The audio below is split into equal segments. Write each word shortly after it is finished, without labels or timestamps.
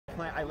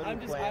I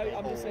literally planned.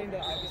 I'm just saying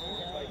that I just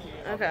like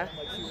Okay.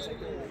 like she was like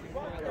very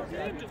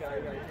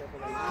very careful.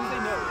 Because they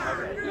know.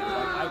 Okay. Like,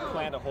 I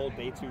planned a whole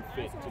day 2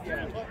 fit to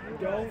drink.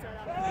 Don't.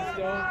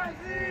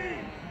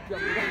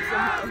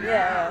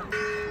 Yeah.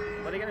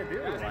 What are they gonna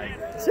do? Like,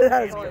 So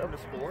that was call good. them a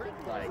sport?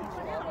 Like,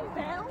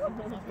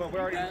 but we're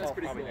already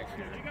pretty probably cool. next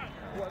year.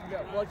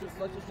 Well,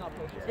 let's just not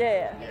push it.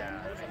 Yeah.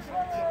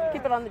 Yeah.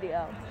 Keep it on the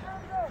DL.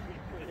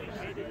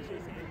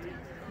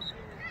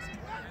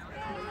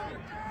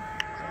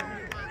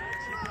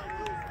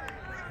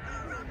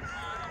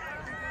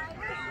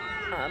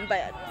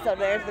 But so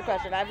there's the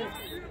question. I haven't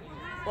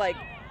like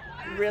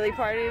really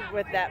partied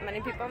with that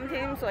many people on the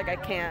team, so like I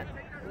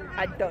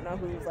don't know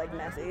who's like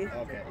messy.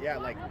 Okay. Yeah,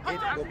 like it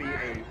will be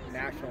a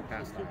national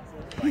pastime.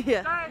 Like,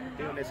 Yeah.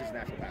 doing this is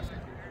national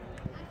pastime.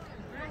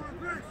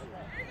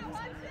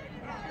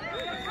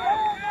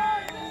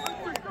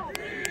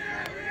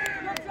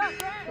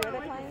 Who are they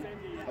playing?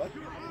 What?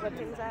 What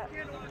team is that?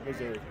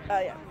 Mizzou. Oh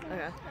yeah.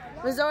 Okay.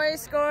 Missouri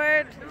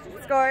scored.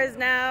 Score is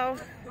now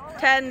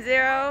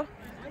 10-0.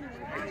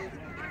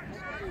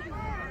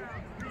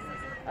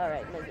 All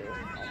right, Mizzou.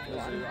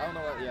 Mizzou. I don't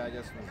know what. Yeah, I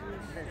guess Mizzou.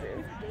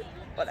 Mizzou.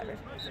 Whatever.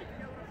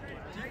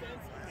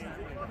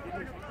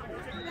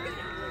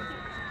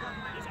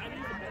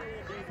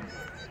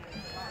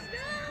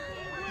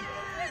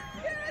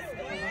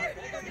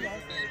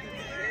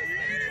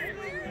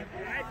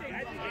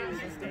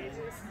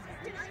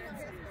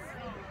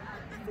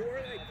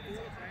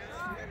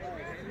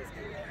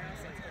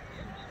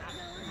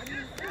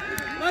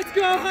 Let's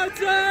go,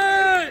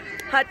 Hudson!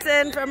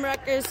 Hudson from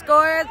Rutgers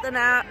scored.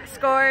 The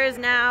score is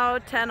now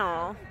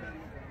 10-all.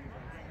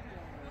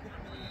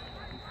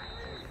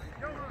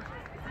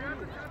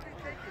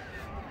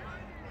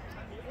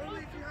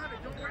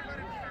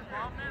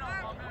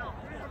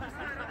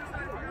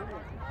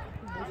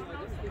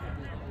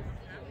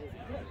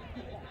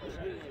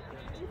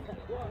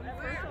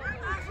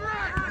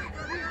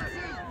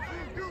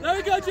 There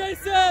we go,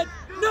 Jason!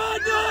 No!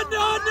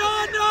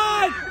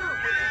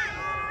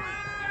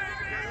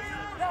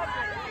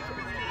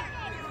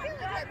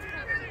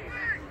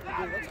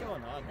 Dude, what's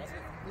going on?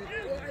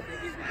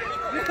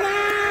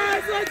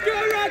 Yes! Let's go,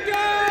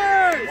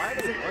 Rutgers! Why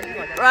does it look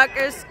like that?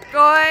 Rutgers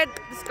scored.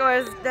 The score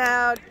is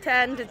now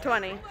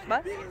 10-20.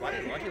 What? Why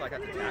does Lucky like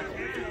have to tackle?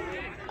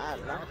 I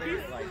don't know.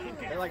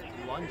 They're like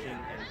lunging and.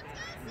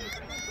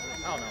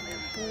 I don't know,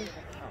 man.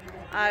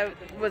 I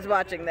was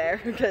watching there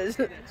because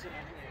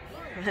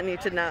I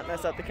need to not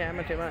mess up the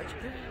camera too much.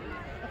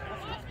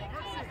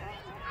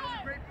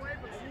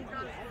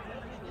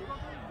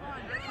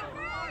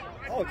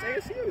 Oh, it's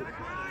ASU.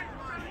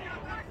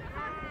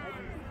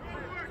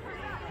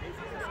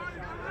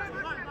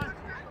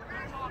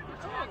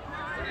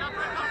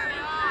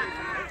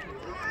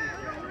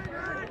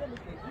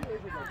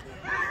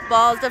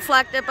 Ball's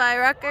deflected by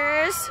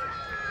Rutgers.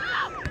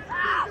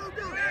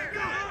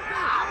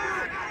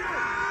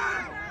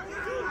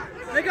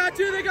 They got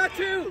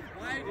two!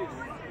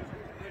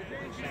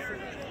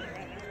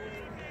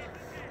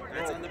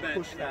 That's on the bench.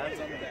 Push pass.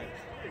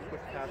 Push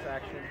pass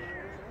action.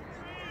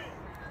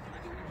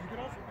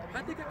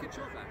 How'd they get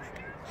control back?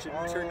 Should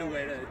have turned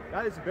away to...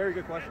 That is a very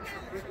good question.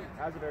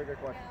 That's a very good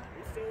question.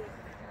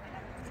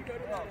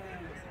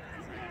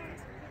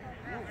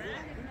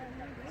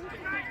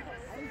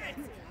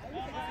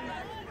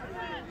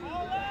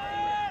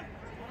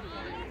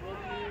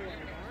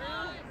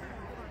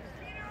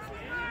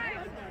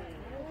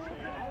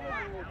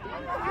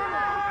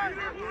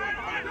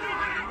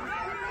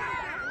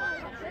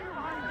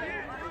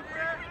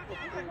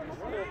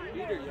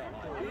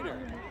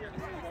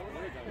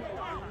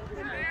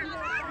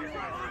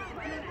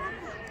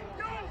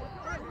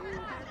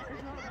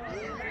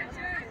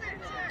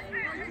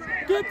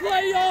 Good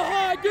play,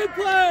 Johan! Good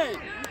play!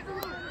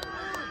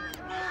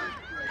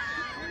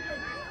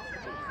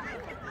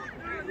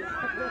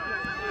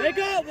 They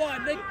got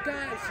one! They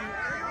got you!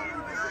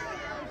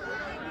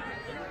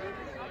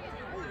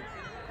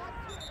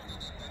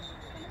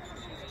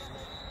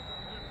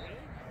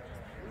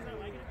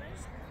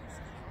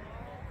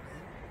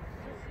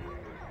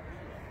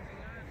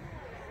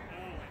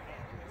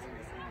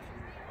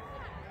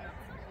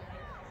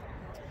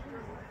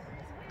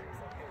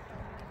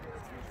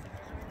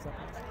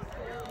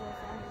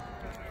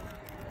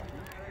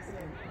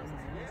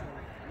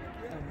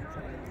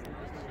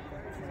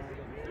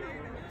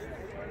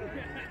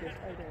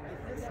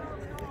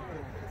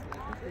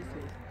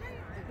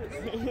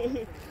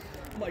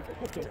 I'm like,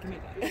 okay, give me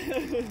that.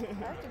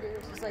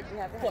 It's just like you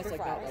have to have Plus, your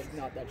like, flags.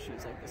 not that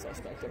she's like the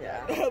suspect of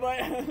Yeah. that. But,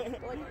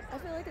 Like, I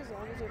feel like as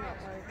long as you're not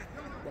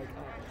like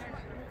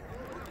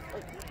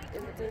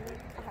if it's in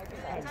a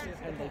hypothetical,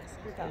 and like,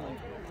 you're fine.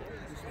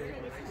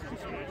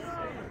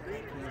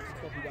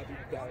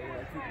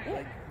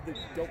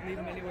 Don't leave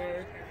them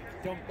anywhere.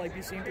 Don't like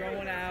be seen throwing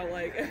one out.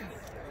 Like,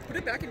 put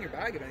it back in your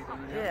bag if anything.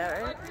 You know?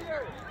 Yeah, right?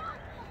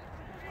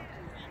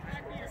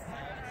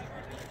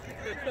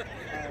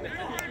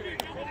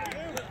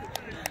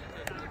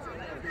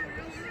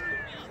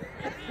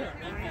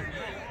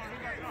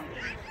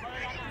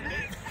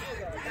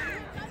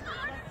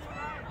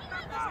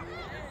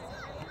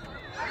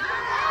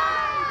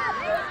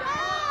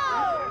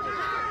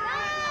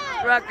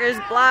 Rutgers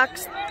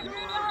blocks.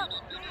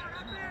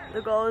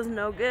 The goal is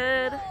no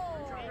good.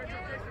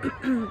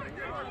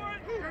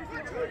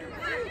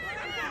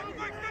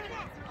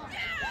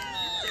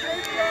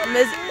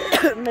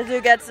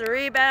 Mizzou gets the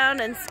rebound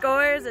and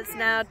scores. It's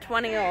now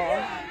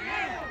 20-all.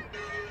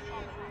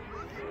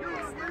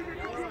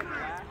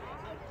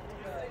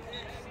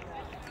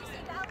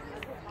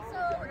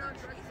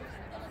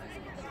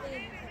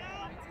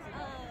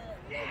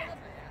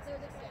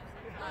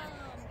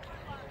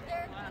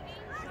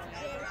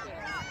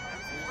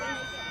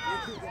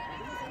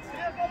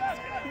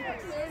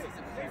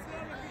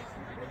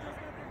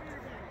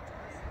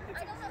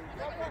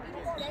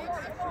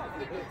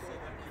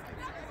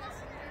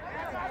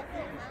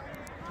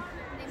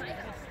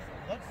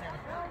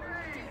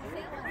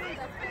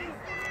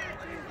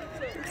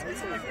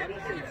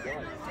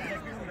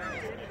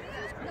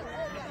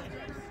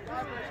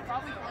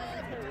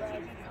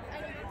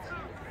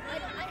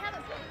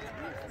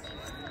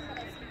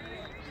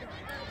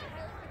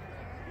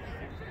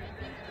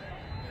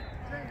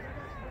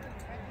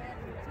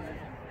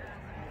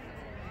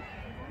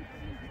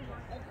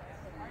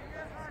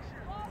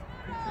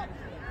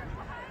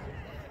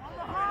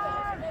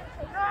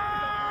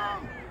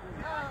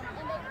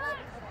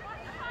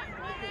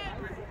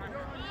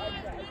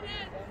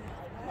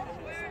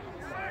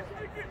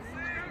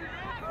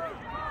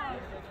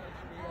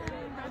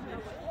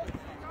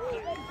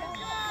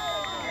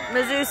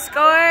 Mizzou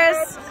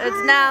scores.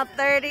 It's now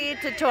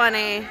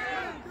 30-20.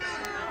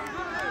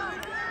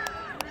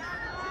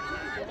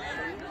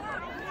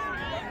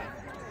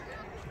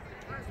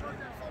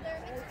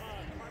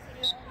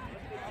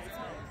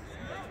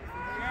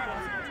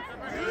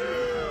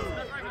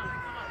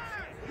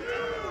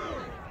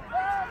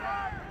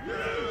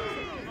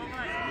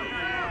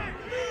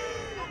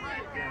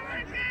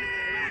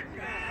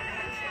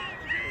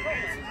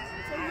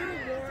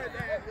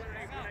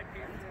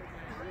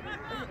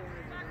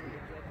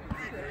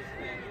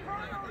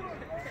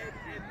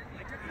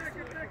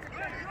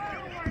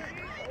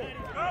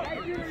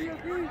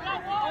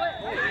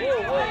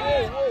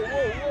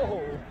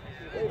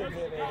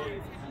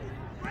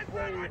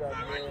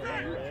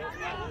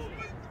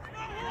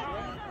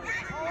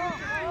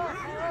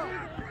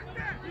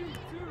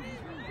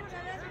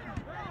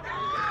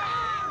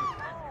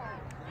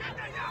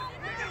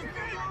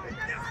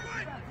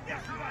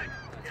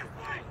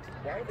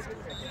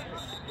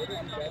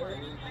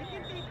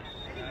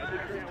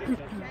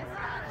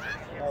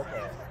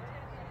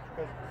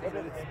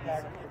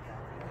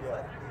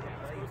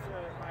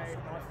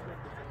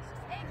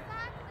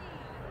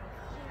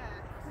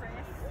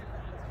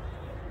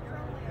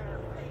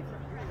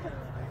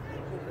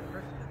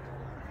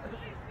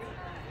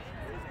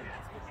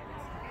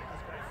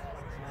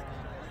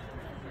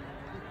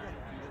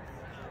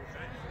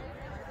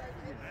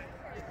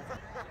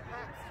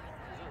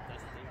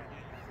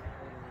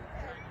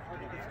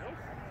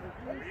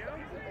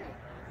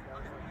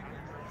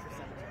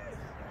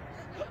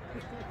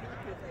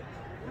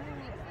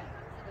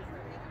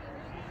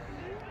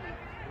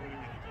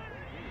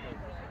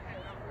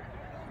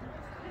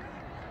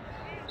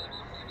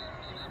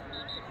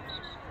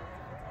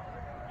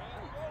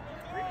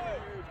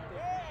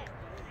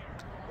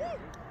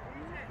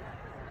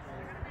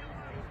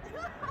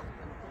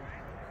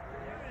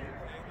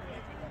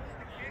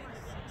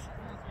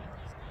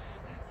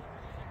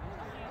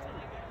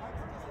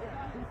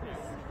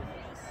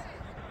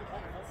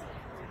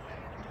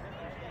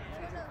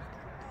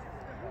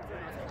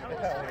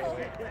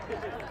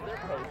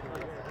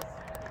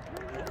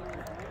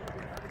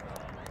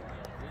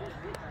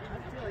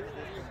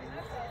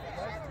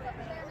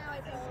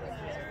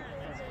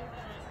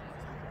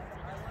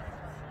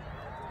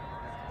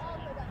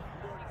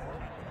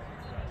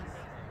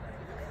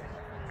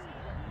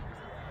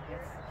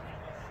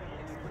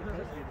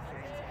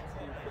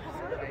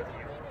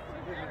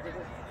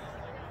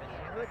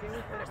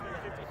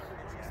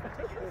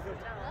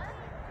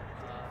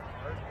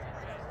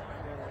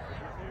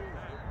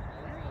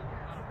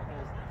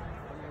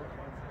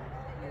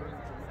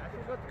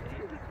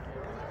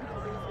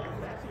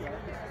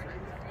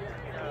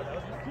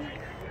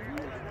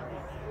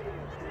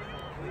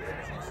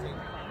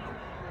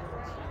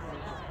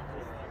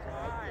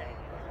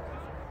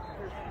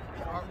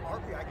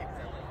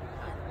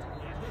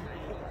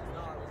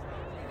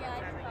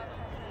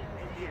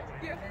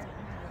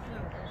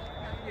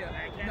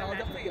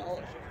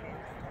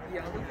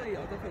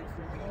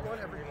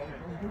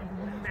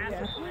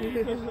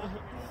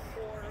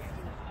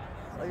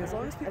 Like as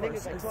long as people I think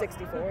it's like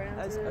 64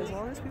 ounces. As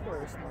long as people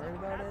are smart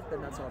about it,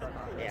 then that's all that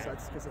matters. Yeah.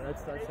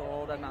 That's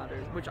all that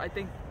matters, which I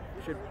think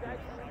should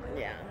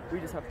be. Yeah. We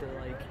just have to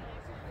like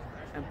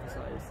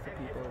emphasize to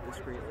people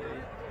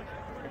discreetly.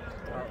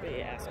 Don't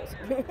be assholes.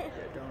 Yeah,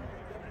 don't.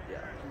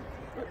 Yeah.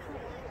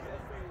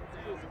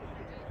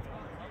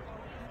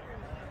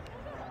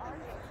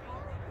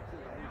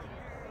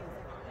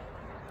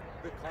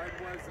 The card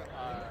was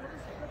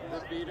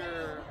the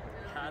beater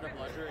had a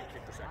bludger and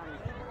kicked a second.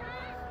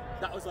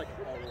 That was like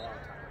a long time ago.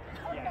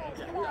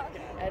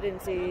 I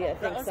didn't see. I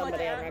think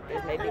somebody on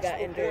Rutgers maybe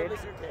got injured,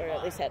 or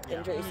at least had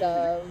injuries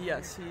of.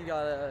 Yes, he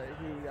got hit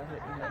in the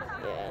head.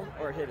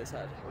 Yeah. Or hit his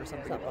head or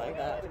something. Something like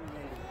that.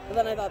 But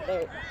then I thought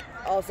there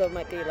also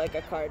might be like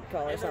a card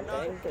call or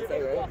something because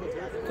they were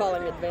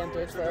calling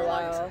advantage for a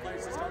while.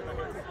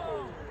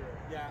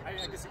 Yeah, I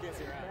guess you can't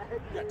see that.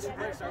 Yeah, 2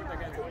 players start with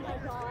their hands up.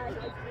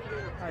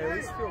 I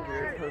always feel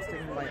weird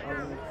posting my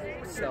own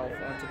self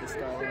onto the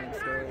Skyline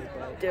story,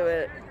 but Do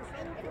it.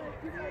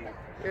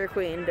 You're a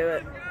queen. Do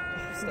it.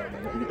 stuff.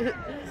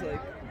 It's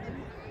like,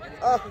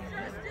 Oh.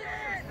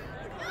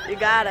 You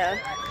gotta.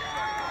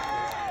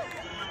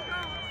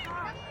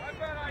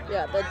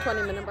 Yeah, the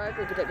 20-minute mark,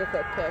 we could take a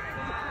quick pick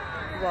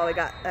while we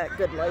got that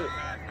good light.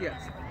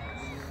 yes.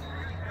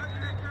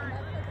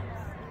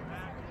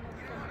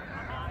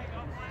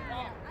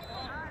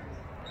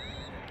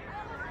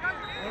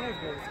 I don't know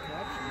if it's the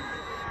caption.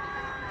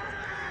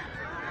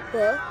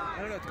 What? I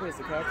don't know if it's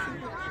the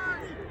caption.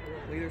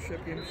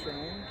 Leadership game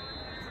strong.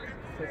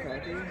 Quick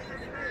hockey.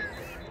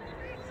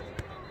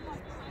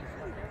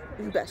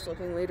 Best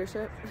looking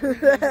leadership.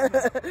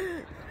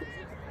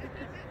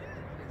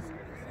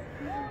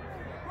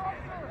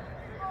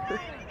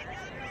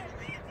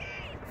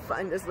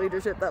 Find this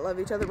leadership that love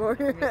each other more.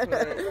 Yes,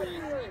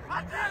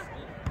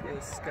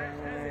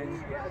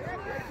 Skyline.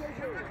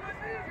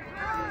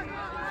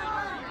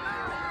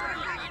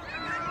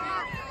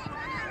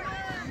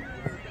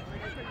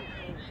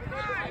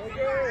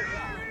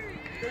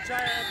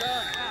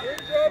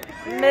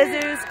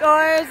 Mizzou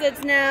scores.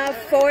 It's now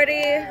 40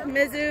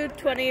 Mizzou,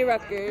 20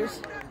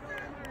 Rutgers.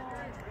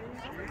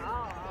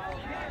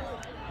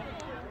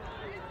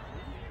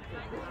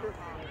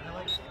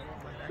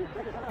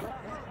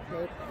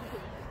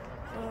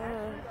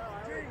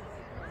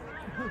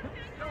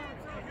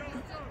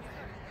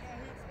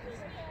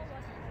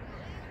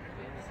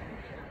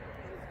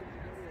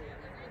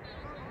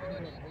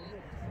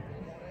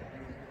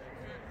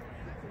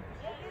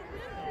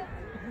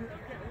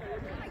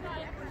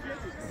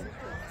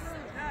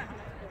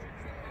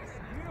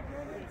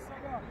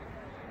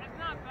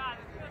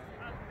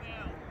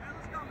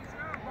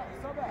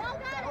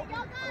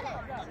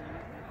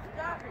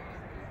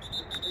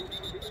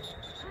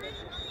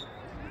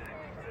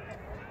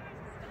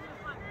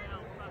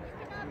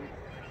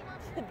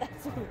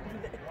 That's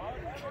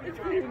it's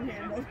being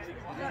handled.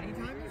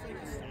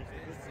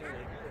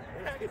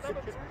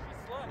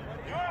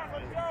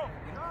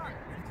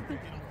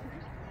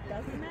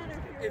 Doesn't matter.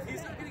 If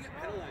he's not going to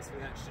get penalized for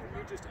that, shouldn't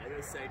we just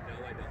always say, no,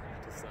 I don't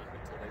want to sub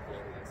until they blow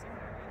the whistle?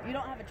 You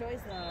don't have a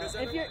choice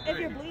though. If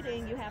you're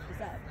bleeding, you have to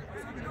sub.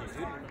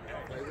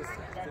 Play this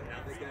stuff, and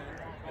now they get a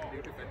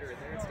new defender in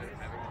there instead of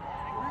having a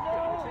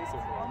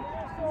chaser for them.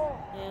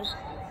 Yeah.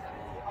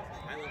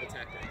 I love the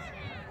tactics.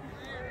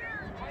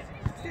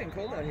 It's getting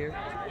cold out here. Way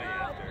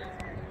after.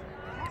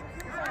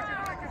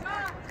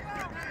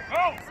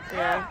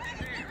 Yeah.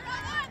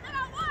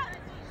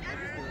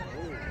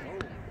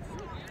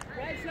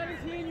 Right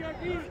 17, your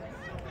beat.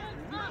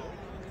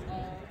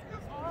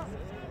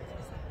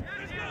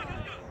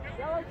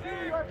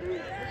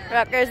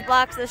 Rutgers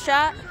blocks the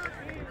shot.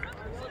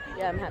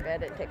 Yeah, I'm happy I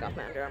didn't take off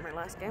my Under Armour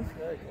last game.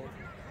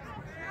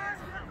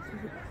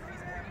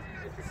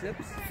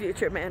 Zips.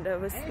 Future Mando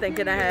was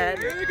thinking ahead.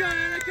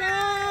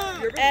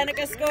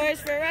 Annika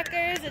scores for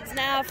Rutgers. It's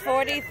now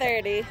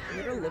 40-30. You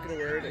never look at a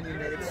word and you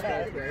know it's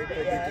spelled right, but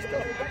you just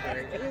don't look at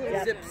it right.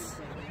 Yeah. Zips.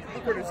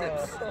 Quarter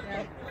zips.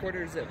 Yeah.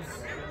 Quarter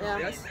zips. Yeah.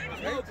 Yes?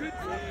 Right?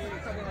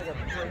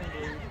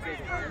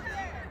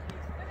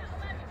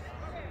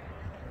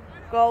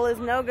 Goal is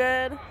no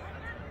good.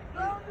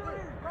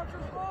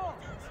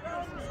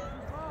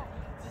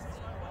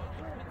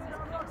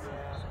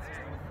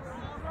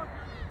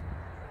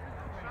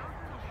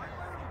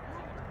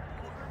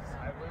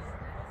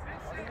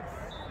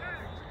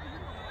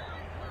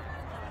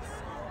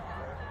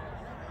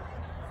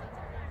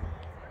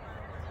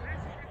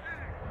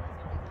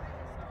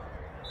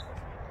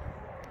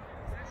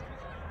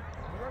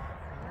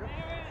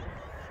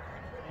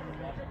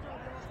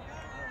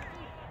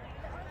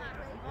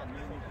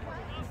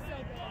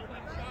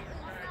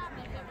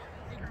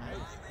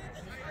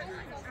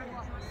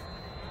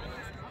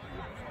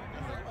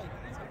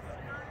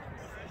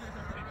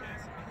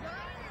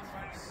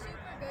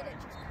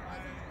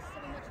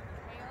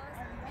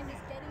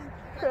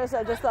 Chris,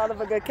 I just thought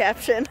of a good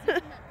caption.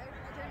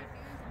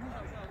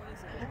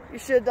 You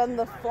should have done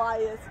the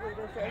flyest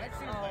leadership.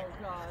 Oh,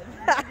 God.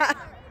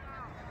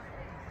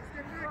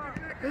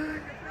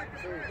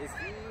 So is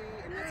he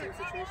in that same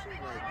situation?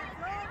 Like,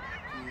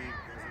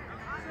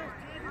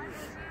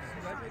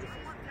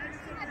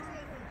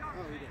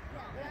 oh, he did.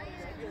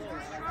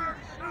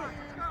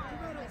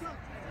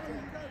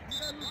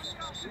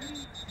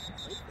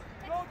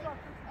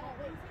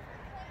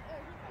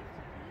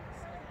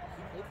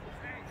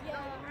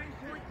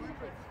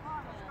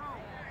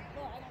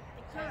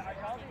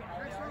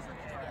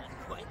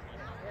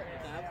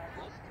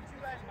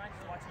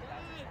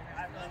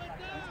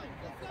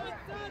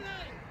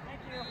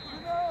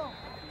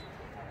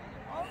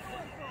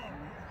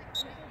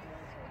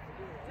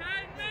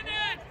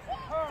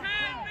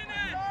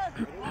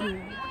 They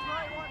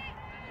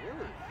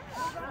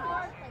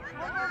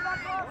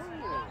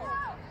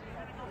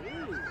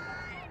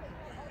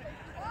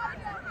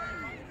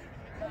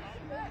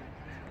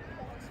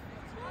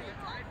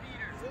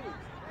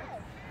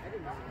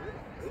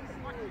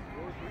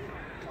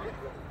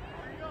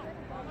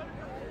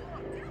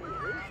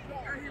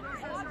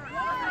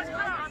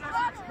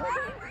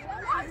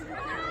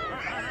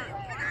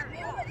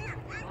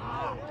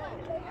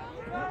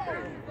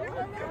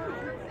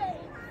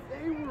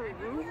were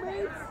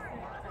roommates?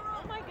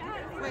 Oh my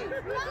God. Wait.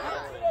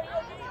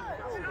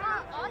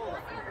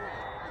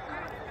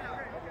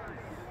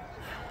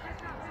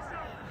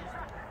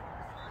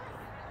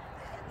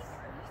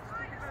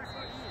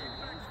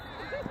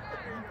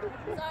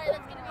 Sorry,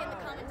 that's gonna be in the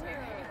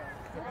commentary.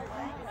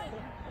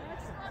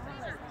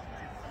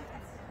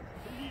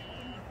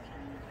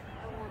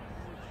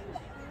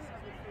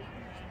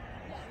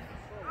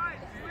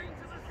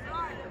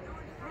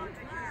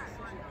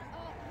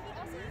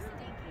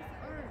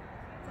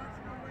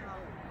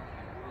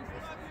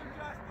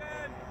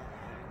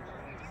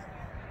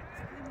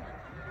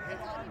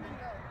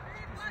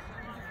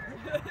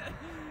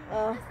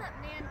 Oh. What's up,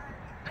 man?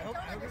 I don't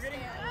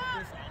understand.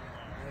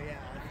 Oh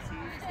yeah,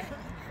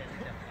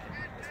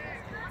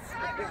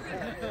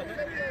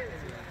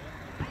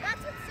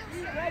 That's what's so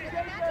stupid.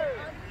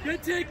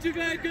 Good take,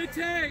 Javed, good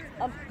take!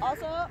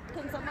 Also,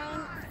 can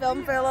someone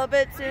film for a little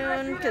bit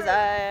soon? Because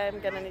I'm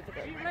going to need to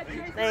go.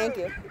 Thank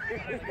you.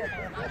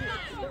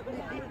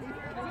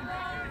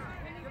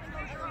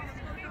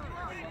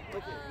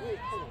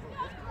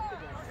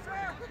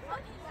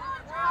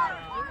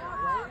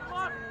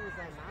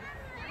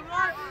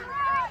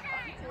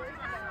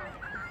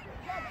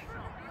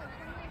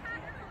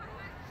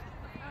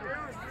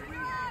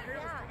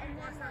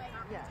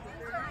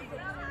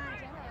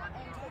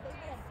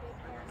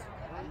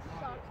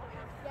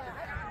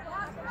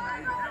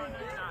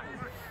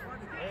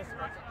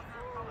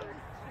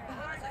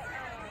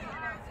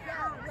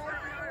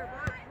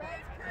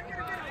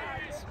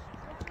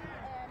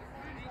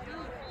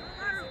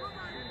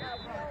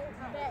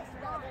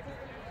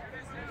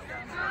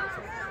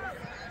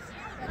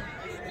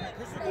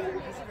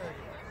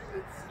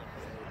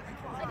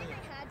 I think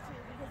they had to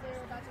because they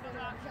were about to go to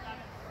a giant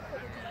Quidditch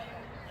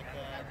together.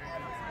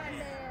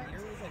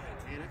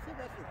 and I feel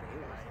bad for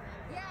Bailey.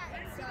 Yeah,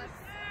 it sucks.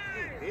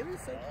 Dude,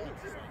 Bailey's so cool.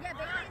 Yeah,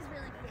 Bailey is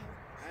really cool.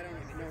 I don't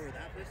even know where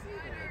that person is.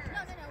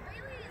 No,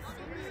 Bailey is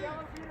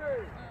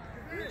super.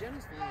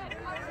 Jenna's fine.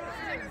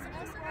 Jenna's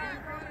also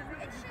good.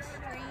 It's just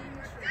strange.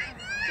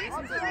 It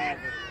seems like I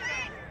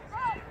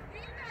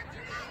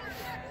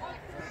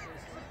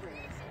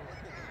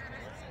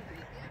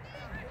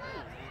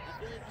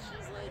feel like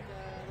she's like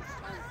the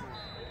photographer.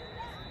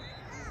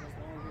 She's like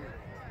long hair.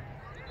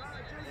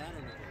 Yeah, I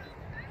don't know.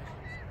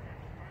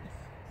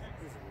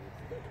 This is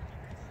weird.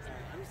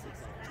 Sorry, I'm just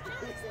excited.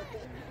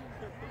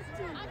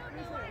 I don't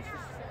know what it's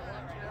just so.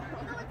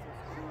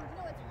 You know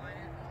what's funny?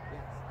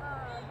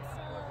 So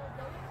they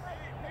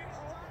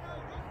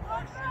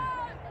all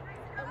have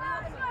and we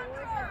have an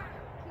award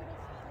like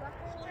cutest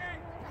Rutgers,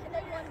 and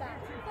they won that.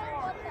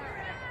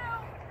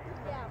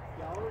 Yeah.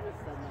 Y'all were just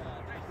setting that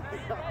up.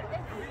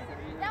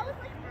 That was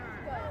like years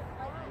ago.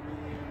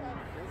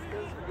 This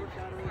goes for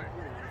foreshadowing.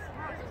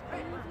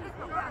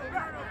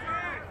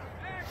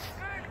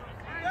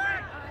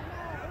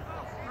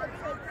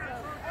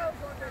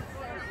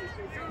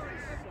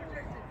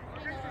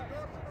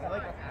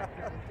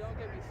 Don't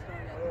get me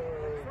started.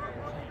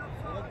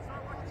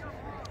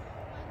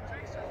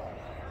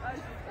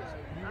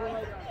 You were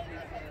like...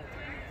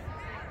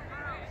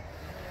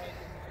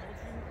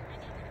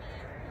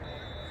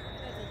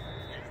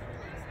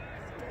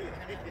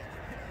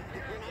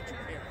 We're not your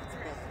parents,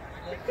 but...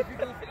 Like, if you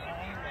go for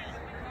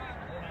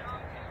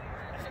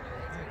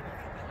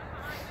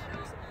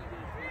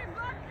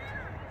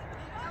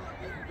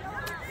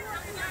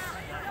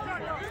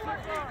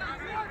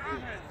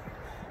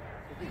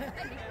I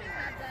think we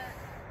had that.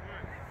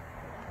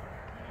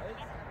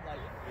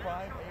 like,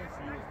 prime ASU is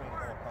made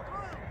of all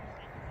couples.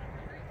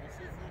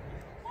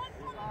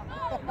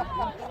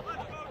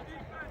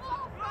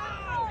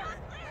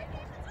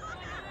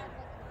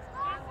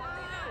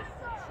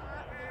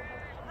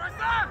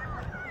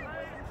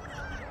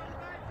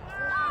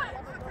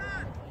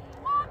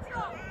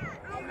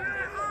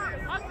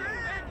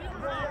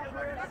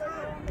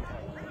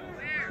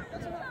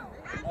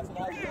 That's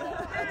what I do.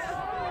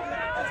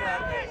 That's what I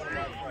do with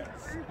my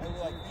friends. They're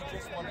like, we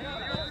just want to eat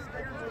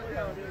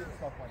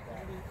stuff like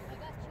that.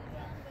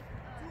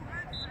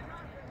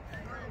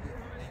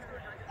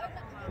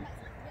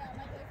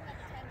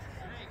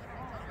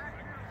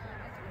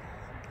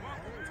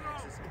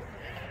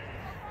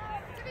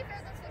 To be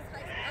fair, this was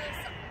high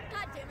school.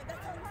 God damn it,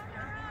 that's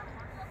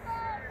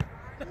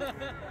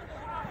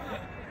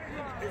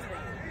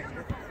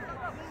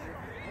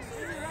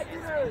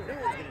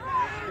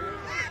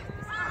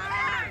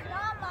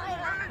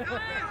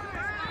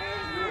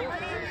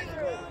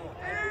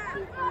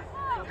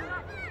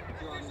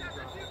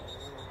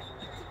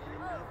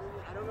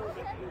I don't know if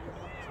it's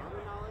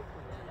common knowledge,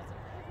 but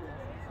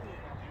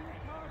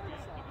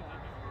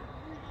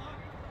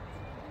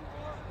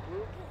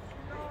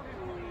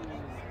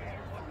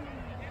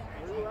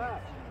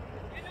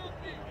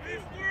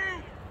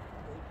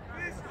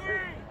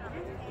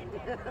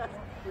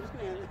just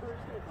gonna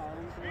call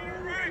him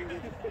tomorrow.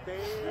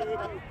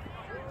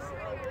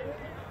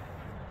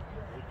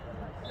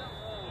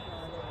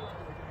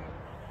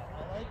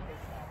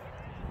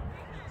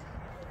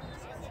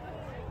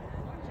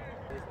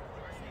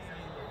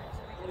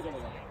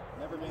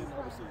 Never been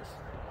overseas.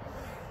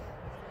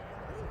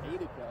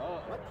 Hated go. Oh,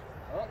 what?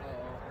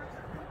 Uh-oh.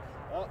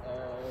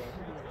 Uh-oh.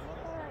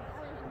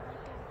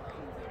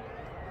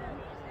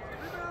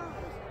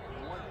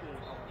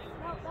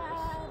 Not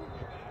bad.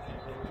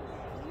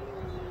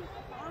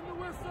 On the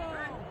whistle.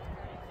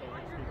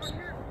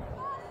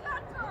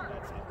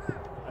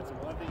 That's the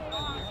one thing I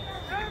want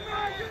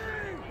to do.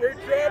 Good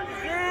job,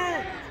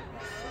 Mizzou.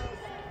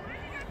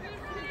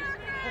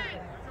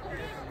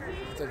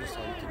 It's like a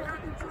song today.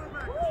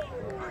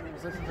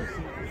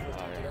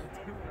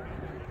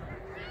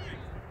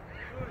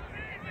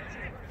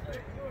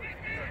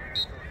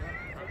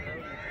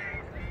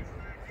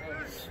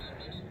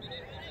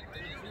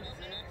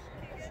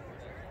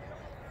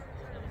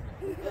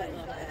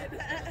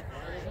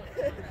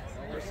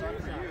 There's some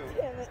for you.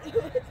 Damn it.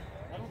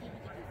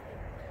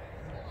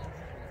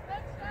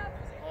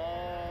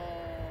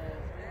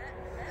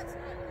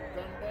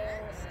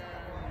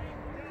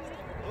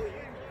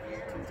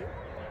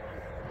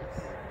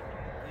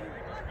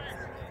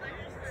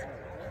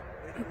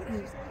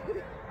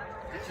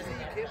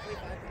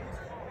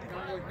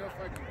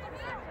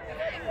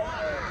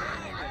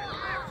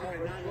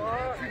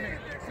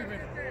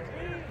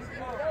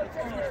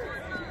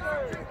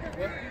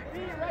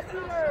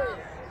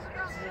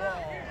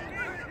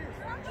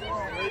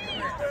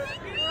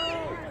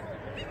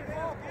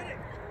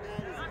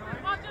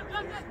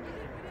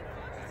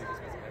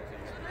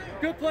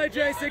 Good play,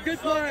 Jason. Good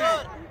play.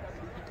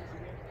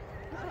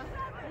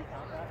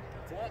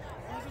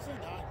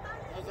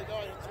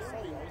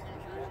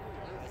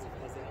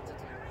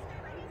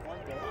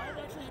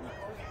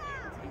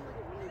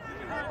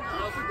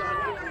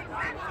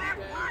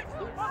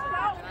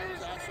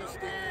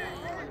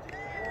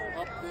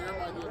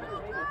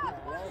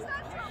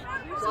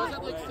 So I was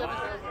at like 7,000,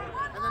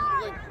 and then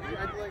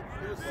like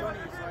it was sunny,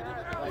 so I did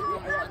like a hike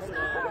on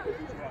Wednesday,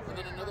 and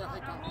then another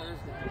hike on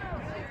Thursday.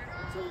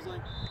 So it was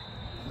like,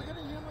 look at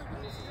him like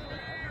this.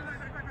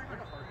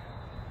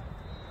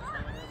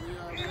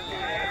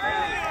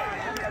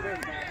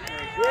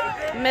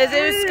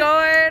 Mizzou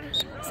scored.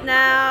 It's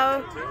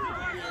now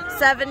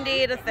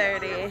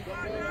 70-30.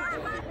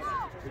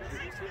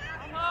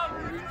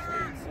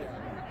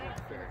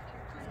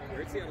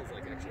 Where's Seattle's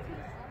like actually?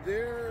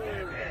 They're, I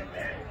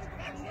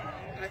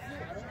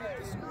don't like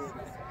the school.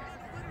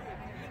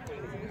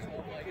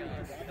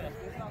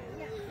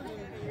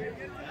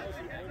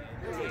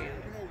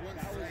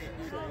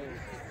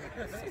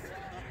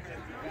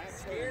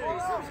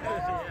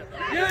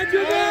 Yeah,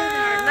 Jimmy!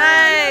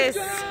 Nice.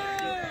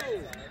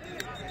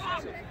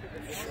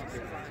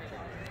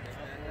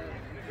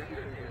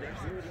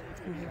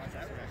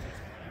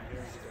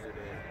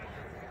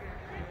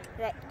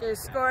 Rutgers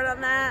scored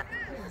on that.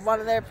 One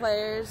of their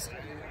players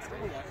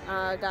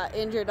got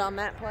injured on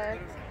that play.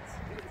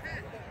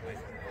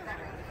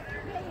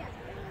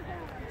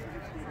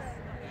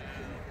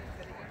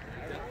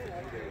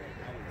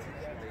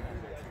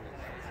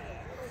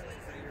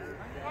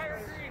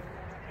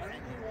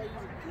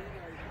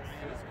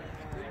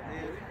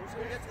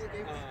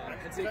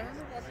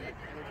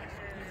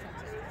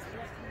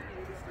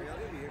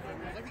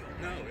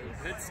 No,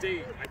 Penn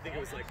State, I think it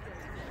was like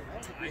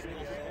tied in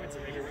points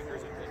and maybe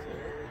Rutgers on the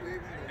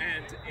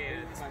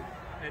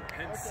and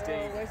Penn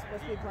State we're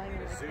supposed to be playing in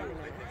Mizzou, I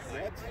think,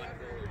 like 1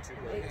 goal or 2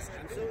 goals.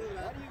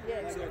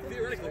 So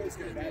theoretically, it's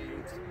going to be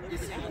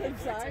I'm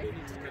sorry. they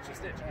need to catch a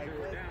stitch. If they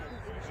were down,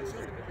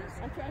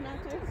 I'm trying not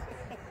to.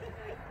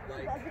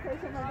 like, That's the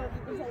first time I've heard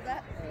people say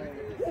that.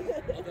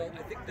 although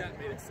I think that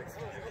made it 6-5.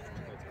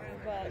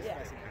 But yeah.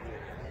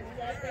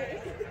 Exactly.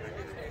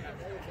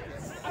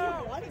 I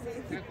don't want to be.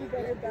 You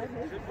better bet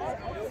me.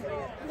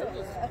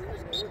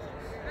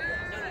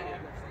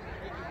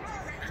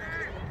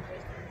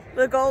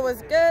 The goal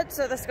was good,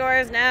 so the score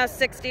is now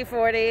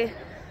 60-40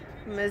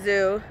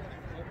 Mizzou.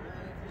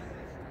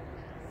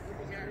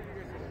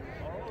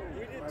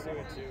 We did 2-2.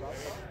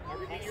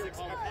 Everything you're 6-6.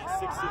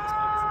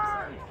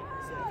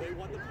 So they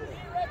won the pool.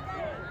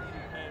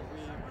 And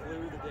we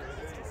blew the game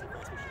against us.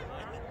 That's what should have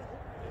happened.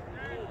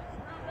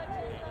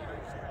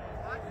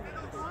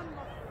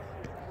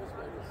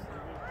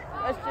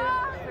 Question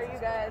for you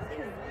guys,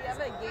 because we have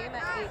a game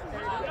at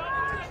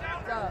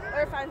 8:30. So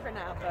we're fine for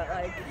now, but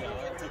like,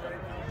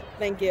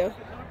 thank you.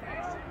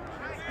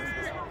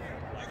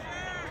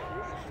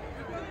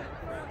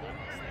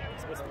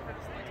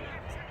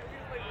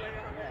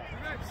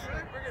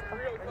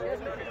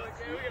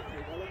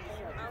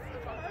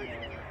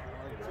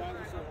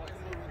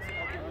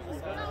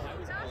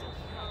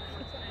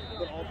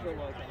 But also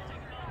like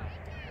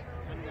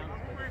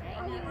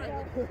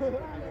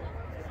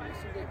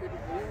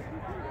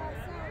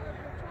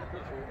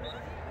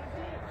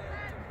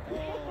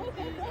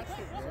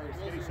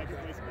second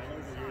place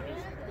medals and you're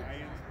just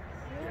crying.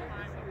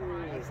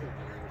 That's the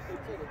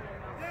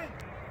worst.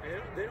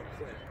 They don't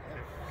quit.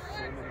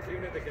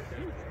 Even if they get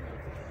down.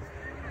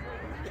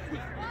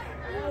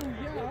 Oh,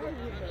 yeah, I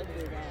remember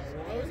that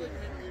one. I was like,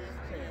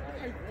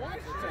 I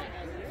watched that,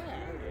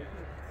 yeah.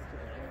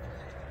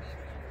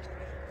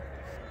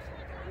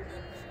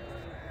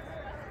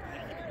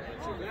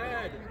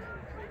 Javed!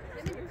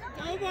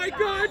 Oh my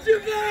God,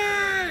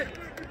 Javed!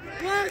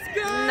 Let's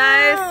go!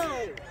 Nice.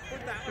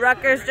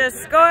 Rutgers just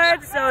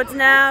scored, so it's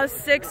now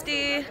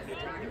 60-50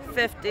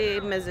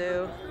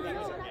 Mizzou.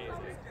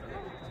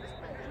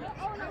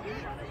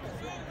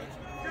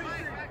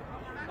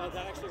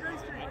 That actually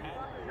was, I had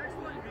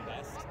the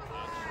best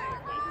catch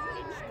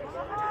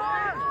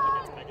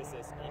against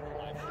Pegasus on the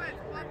live stream.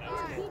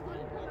 I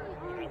was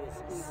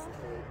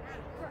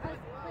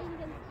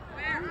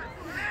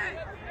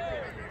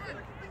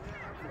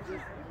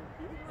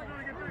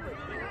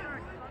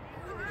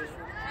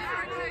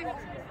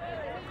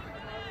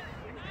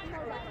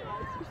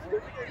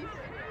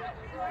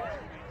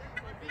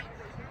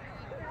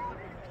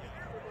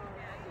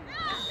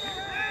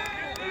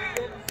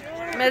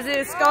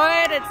Mizzou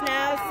scored, it's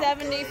now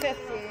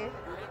 70-50.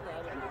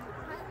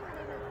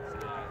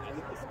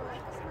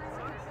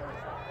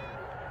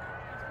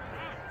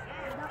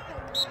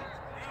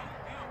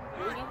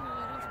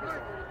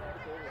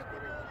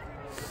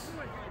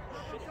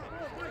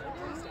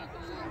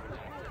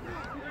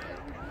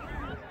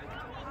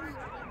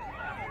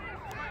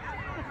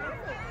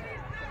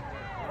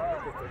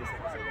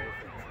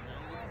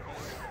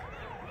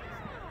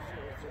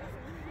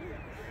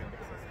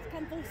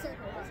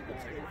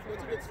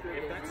 what's a good score?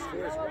 if that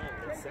score is wrong,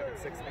 it's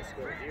 7-6 high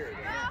score here.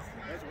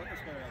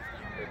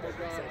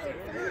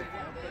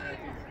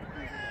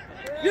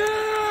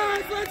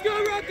 Yes! Let's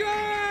go,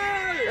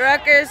 Rutgers!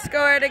 Rutgers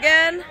scored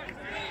again.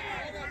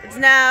 It's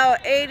now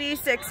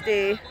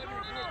 80-60.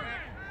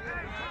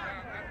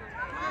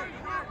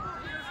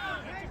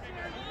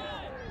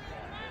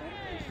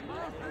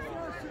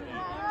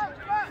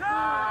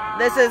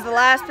 This is the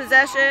last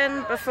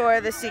possession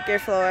before the seeker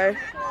floor.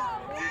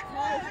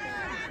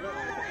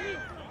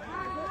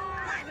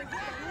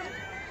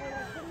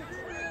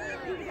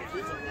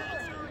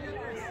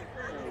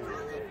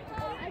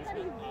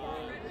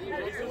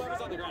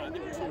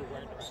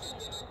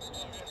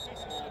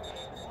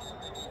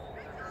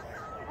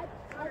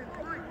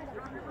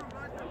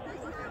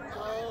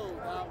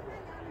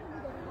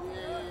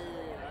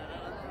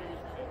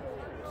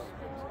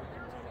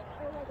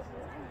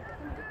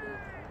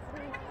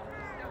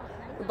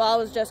 The ball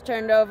was just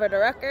turned over to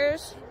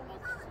Rutgers,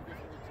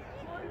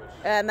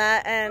 and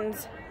that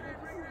ends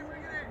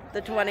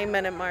the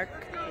 20-minute mark.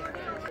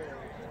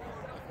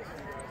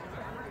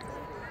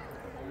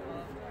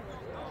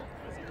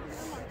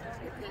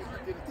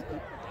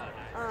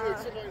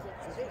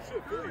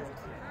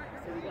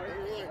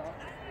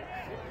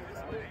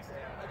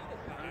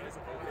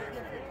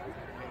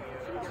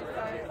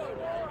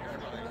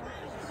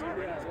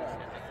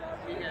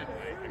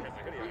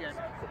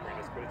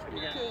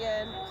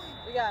 Keegan,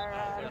 we got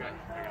Rob.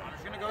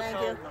 I'm gonna go Thank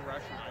show you. the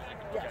Russian.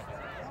 Yes.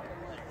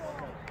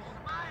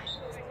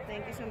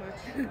 Thank you so much.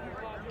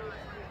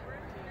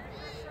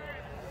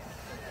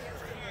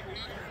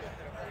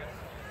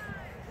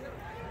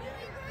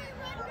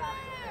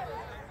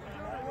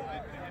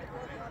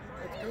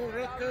 Let's go,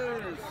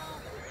 Rutgers!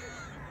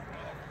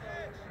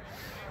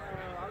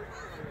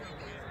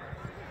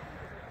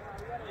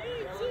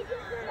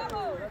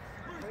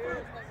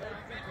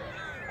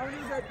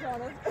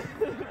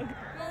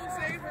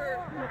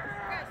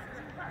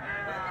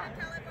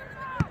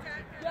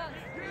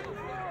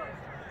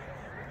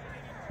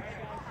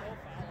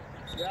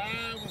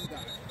 Yeah, was done.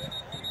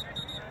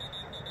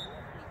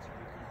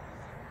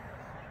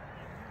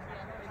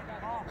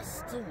 I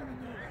still want to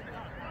know.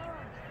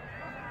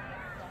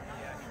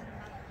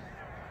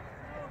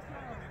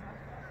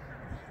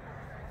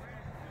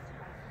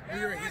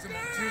 He's a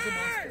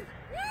monster.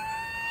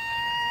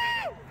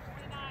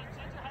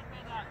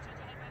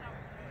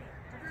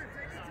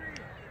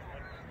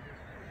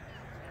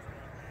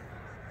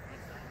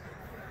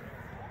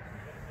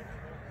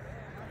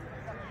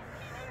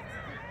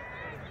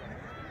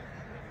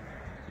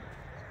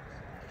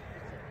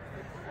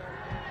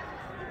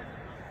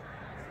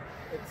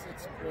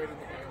 It's right in the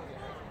Bible.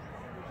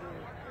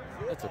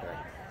 That's okay.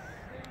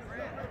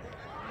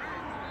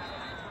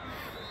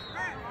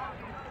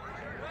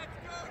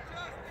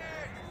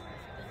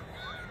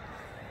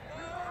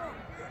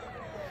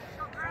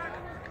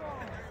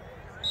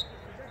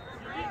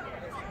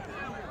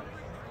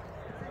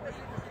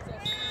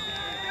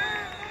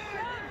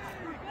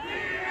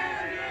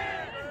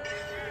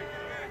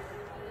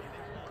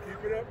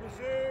 Keep it up,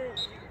 Mizzou!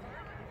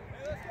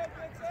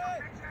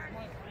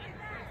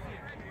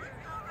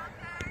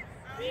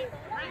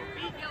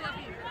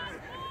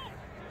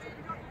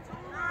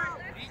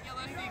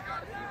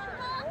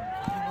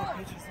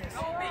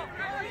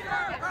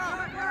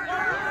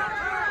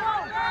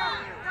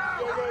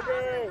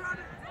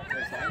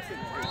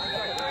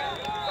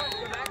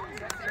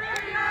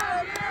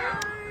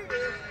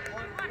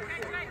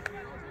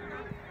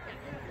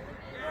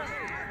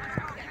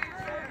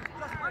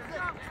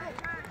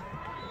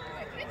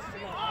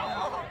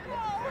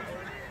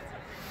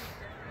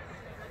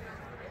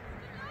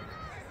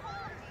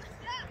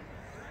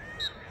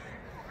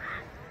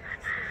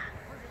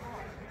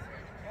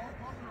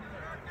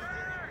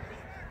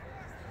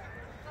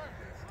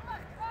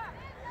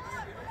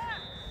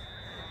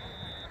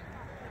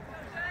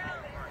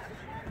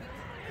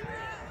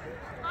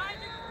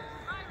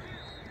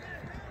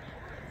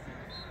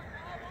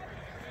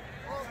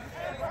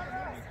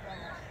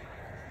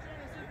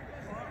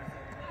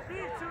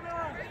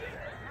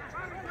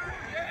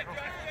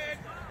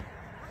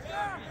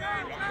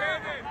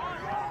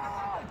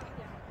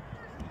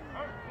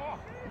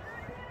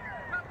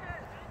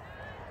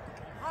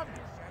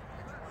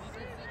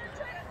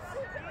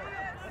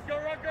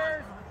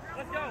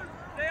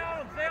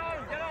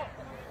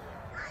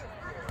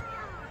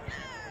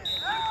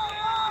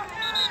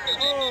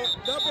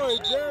 That boy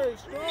Jerry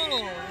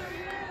strong.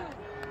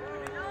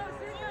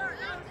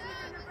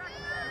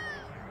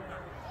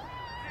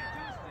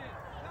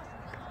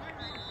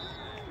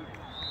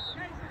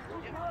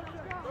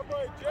 That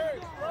boy Jerry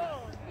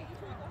strong.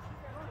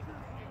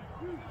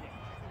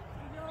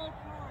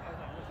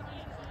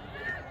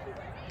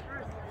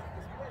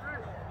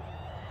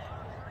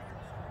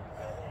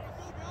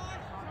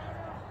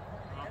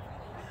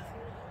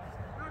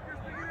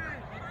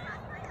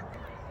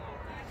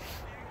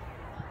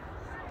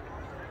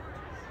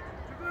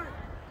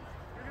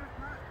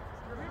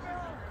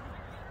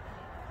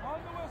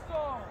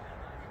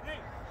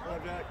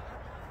 Jack.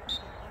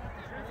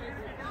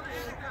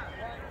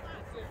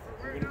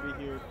 We're going to be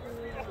here for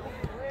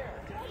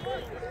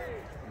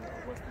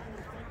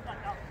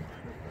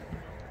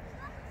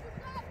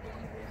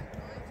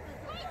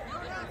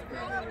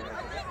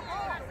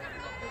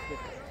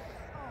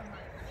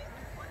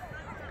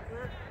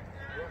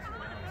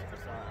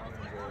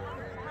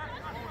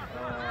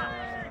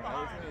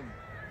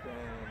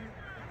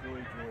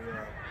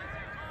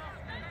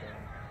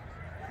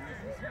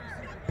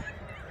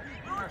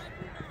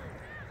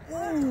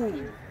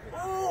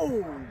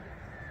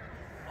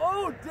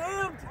Oh,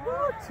 damn,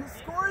 dude, to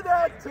score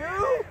that, too?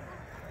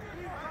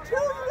 You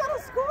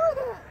gotta score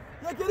that.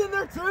 Yeah, get in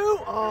there, too.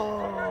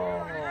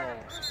 Oh.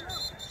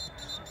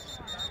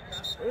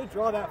 Way to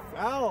draw that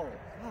foul.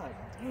 God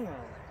damn. Yeah,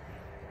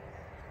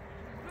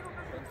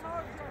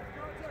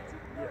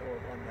 or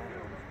on that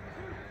one.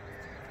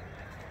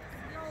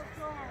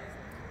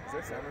 Is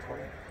there sound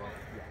recording?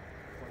 Yeah.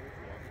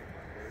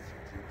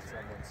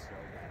 Someone so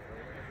bad.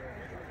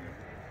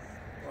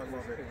 Oh, I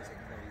love it.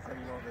 I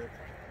love it.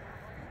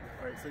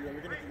 All right, so yeah,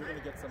 you're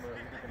gonna get some of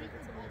this hype in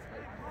the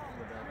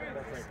background.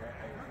 That's right.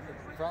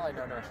 For all I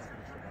know, she's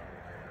gonna shoot out.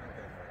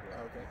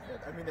 Okay.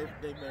 Yeah, I mean,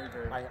 they may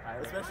very,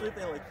 especially if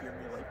they like hear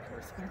me like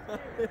cursing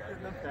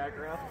in the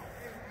background.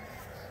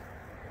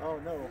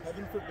 Oh no!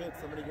 Heaven forbid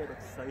somebody get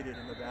excited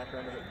in the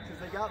background because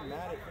they got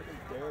mad at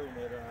freaking Darren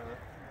at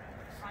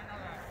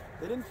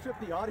they didn't strip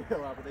the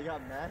audio out, but they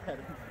got mad at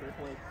him for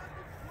like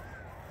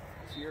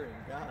cheering.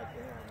 God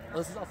damn.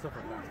 Well, this is also for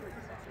fast break.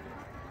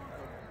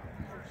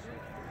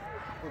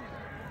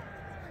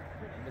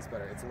 It's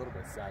better. It's a little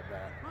bit sad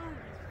that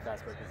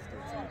fast break is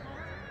doing something.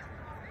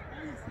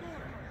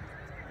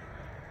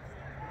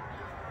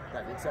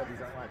 That being said, these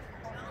aren't live.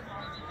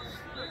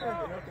 You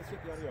know, they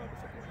strip the audio out.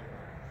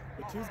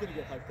 The two's gonna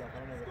get hyped up. I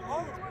don't know what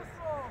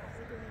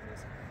their name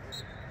is.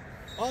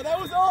 Oh, that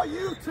was all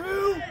you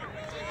two!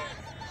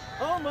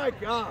 Oh my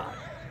god!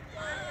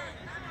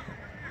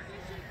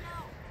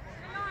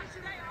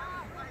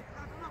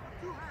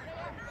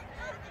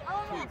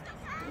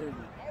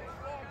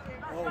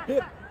 Oh,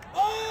 hit!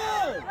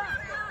 Oh!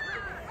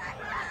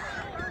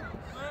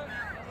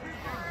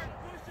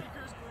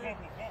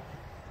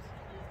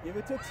 Give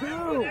it to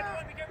two!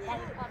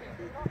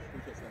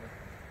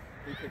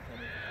 Free kick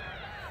coming.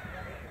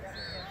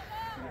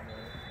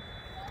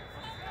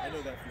 I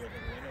know that feeling.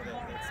 I know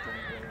that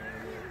skinny boy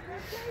around here.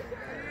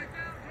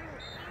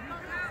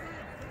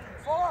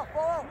 Fall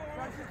up!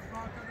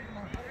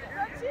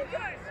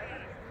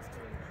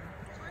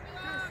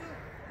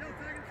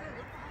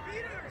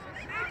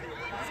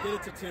 Let's get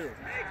it to two.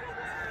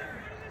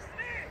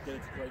 Get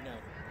it to right now.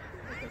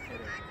 This is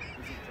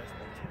just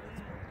one.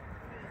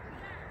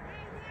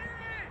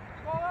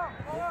 Fall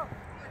up!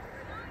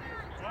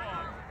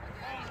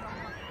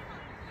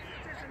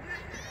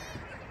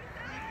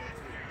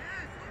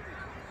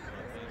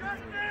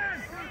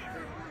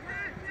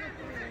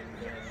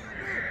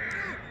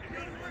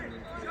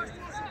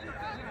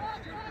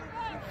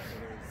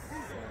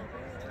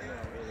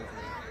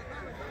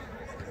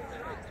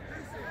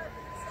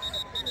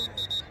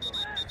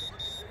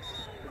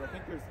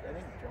 I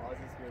think Jaws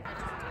is here.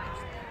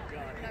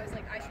 And I was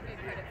like, I should get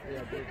credit for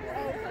that.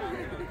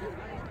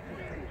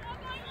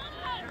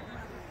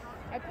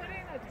 I put in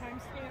a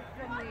timestamp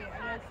from the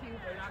MSU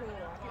virtual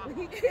walking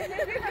league.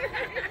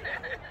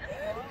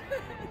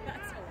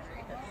 That's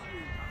hilarious.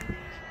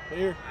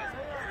 Here.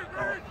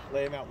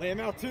 Lay him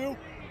out too.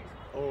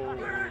 Oh,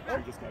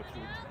 he just got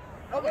cute.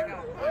 Oh my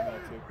god.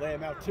 Lay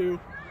him out two.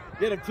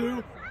 Get him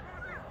two.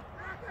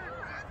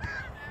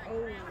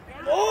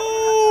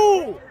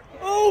 Oh.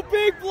 Oh,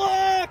 big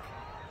block!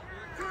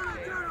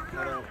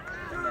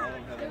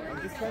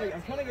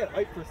 I'm trying to get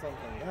hyped for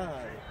something.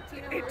 God.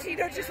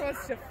 Tino just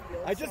wants to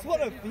feel. I just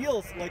want to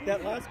feel like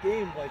that last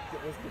game. Like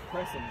it was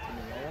depressing to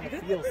me. I want to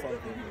feel something.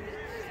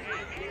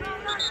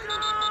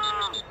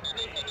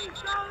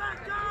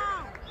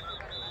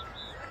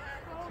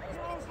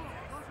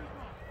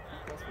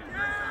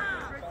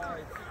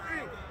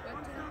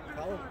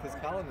 Because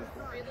Colin is.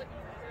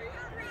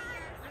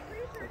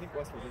 I think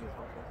West Virginia's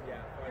one.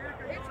 Yeah.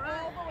 It's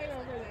all the way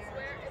over there.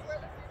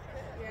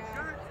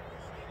 Yeah.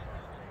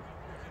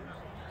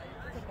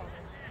 It's a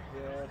bummer.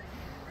 Yeah.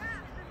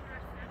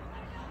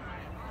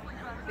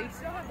 They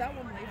still have that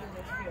one labeled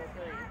as field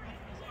 3.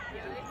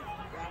 Yeah.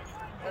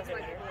 That's my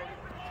favorite.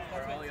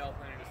 Are all y'all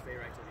planning to stay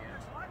right to the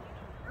end?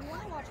 We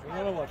want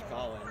to watch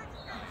Colin.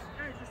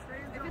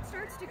 If it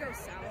starts to go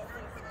south,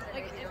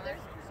 like if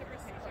there's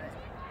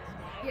precipitation,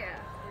 yeah,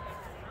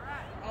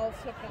 I'll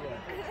slip down.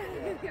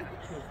 Because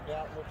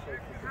that looks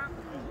like the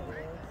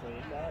so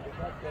if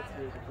that gets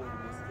here before the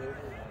news is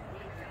over.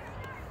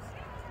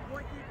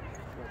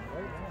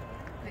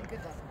 Then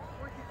good luck.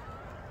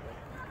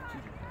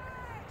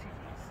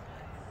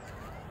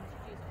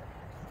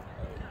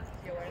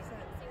 Yeah, where is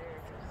that?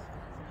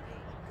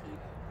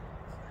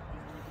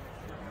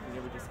 You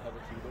ever just have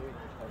a judo and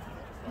just have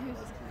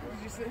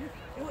Did you say?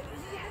 Well, he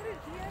had his.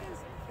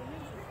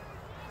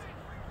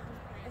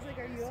 I was like,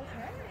 are you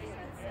okay?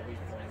 Yeah, he's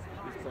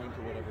praying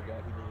to whatever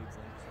God he believes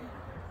in.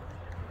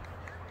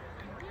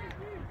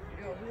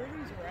 Yo, who are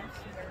these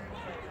refs?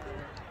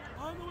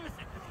 On the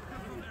whistle.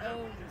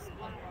 Oh, this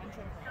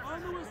On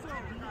the whistle.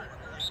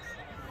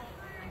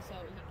 And so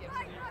he gives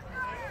him.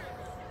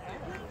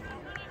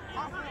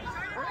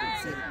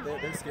 See,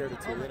 they're scared of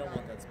too. They don't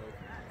want that smoke.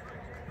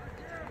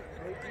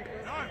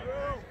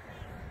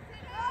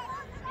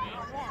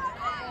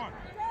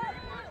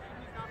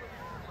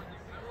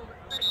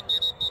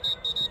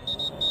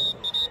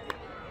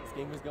 This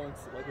game was going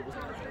like it was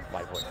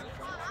 5 points.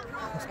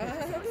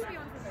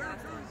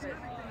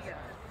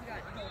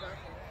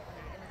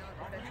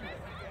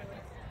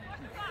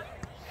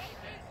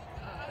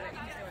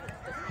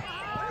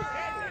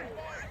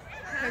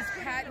 Because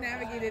Pat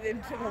navigated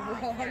into the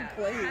wrong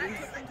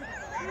place.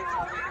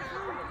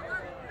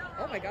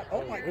 Oh my god,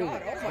 oh my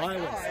god, oh my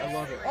Violence. god. I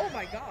love it. Oh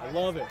my god. I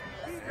love it.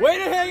 Way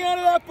to hang on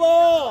to that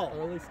ball!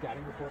 Early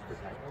scouting report for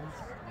Titans.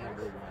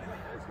 Number 1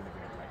 is going to be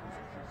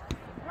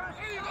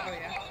Oh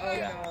yeah. Oh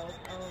Yeah. no.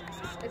 Oh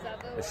no. Is that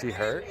the Is she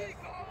hurt?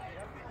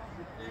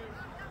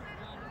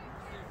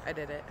 I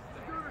did it.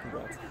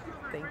 Congrats.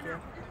 Thank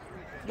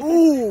you.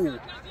 Ooh!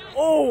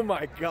 Oh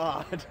my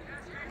god!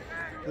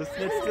 The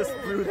snitch just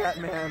threw that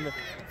man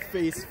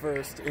face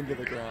first into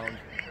the ground.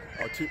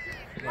 Oh, 2.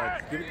 No,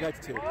 give it back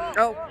to 2.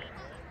 Oh.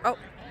 Oh.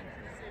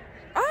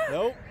 Ah!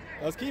 Nope.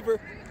 That was keeper.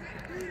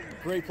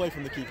 Great play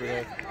from the keeper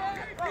there.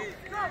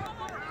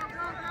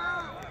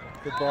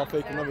 Good ball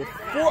fake from number 4.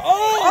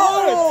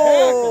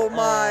 Oh,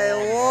 my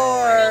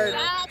lord.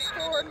 that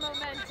scored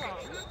momentum?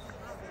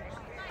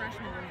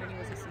 Freshman when he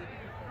was a senior.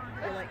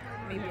 Or like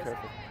maybe a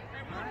Careful.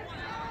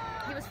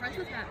 He was friends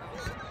with Matt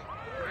Moss.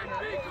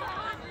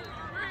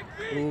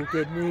 Ooh,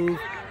 good move.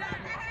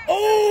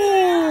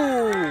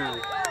 Oh!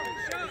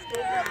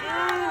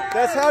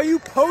 That's how you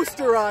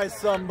posterize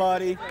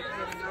somebody.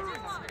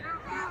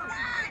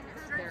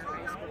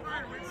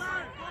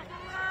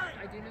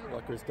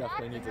 Rutgers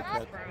definitely needs a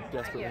catch.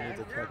 Desperately needs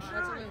a catch.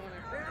 That's only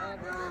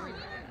one.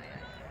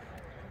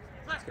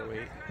 Let's go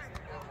 8.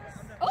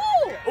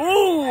 Oh!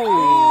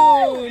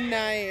 Oh,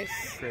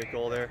 nice. Great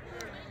goal there.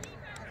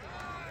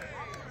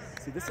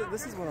 See, this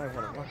is what I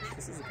want to watch.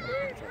 This is the kind of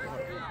match I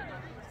want.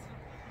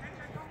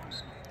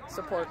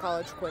 Support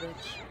college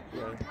Quidditch.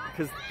 Yeah,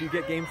 because you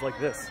get games like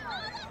this.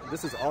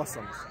 This is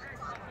awesome.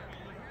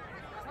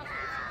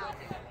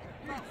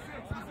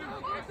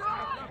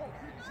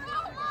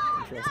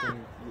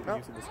 Interesting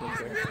use of the snake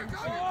there.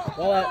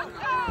 Ball out.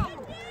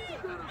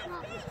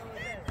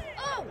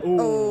 Ooh.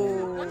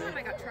 Oh. One time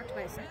I got trucked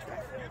by a sex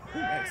ref. Ooh,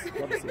 nice.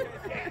 Love to see it.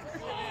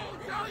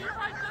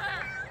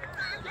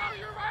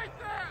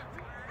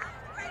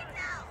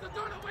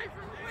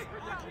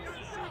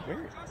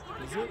 Where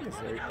is it? This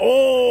area?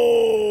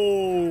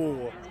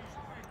 Oh!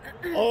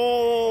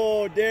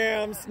 Oh,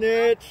 damn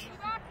snitch!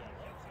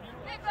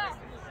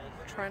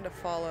 Trying to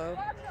follow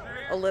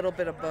a little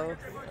bit of both.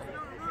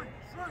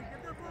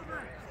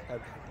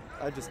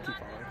 I just keep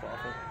following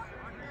Quaffle.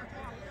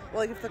 Well,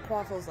 like if the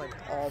Quaffle's like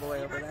all the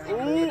way over there, Ooh.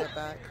 I'm moving it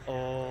back.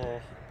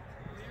 Oh.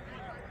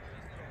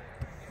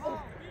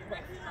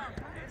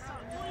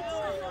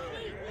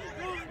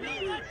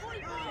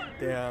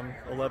 Damn,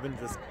 11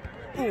 just.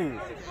 Ooh.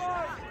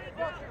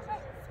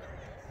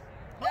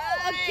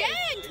 Oh,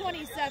 again,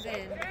 27. 8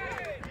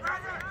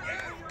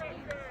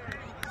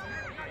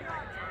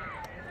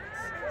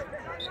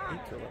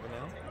 to 11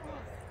 now.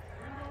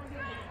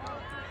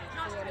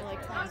 She's only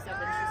like 27. She's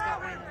got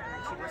one number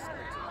and she just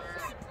scored 2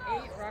 goals.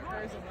 8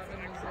 Rutgers, 11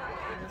 Mizzou.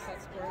 And the set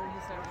score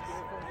instead of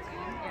 14.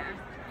 Yeah.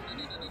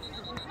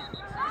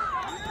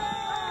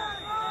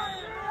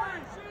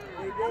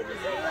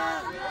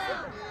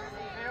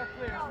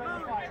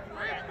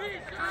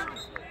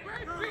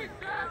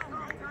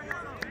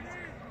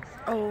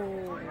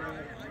 Oh.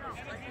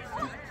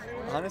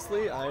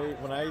 Honestly,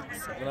 when I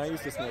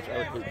used to snitch, I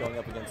would hate going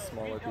up against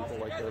smaller people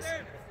like this.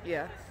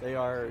 Yeah. They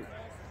are,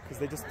 because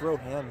they just throw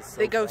hands. So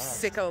They go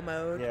fast. sicko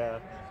mode. Yeah,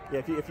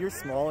 yeah. If you're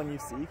small and you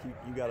seek,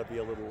 you got to be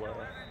a little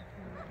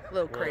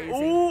Crazy.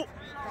 Ooh,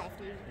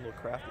 Crafty. a little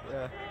crafty.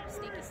 Yeah.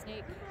 Sneaky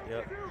snake.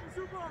 Yep.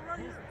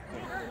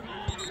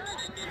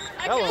 I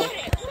Hello. got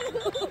it!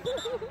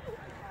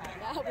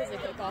 That was a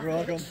kickoff. You're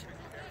welcome.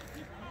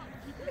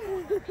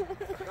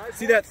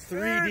 See that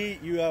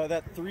 3D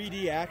that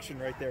 3D action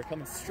right there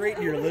coming straight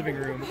into your living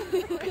room.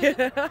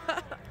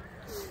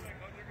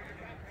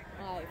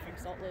 Hi, from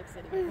Salt Lake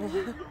City.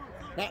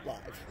 Not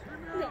live.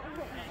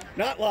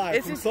 Not live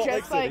This from is Salt Lake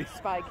just City. like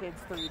Spy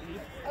Kids 3D.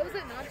 Oh, is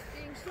it not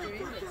being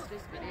streamed? It's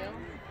just video?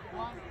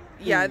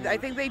 Yeah, I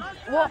think they.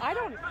 Well, I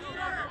don't.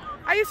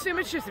 I assume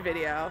it's just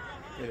video.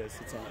 It is.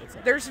 It's on. It's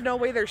on. There's no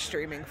way they're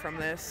streaming from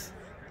this.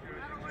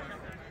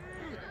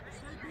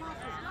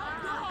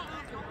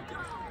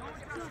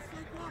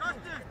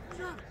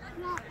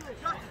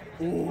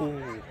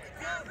 Ooh.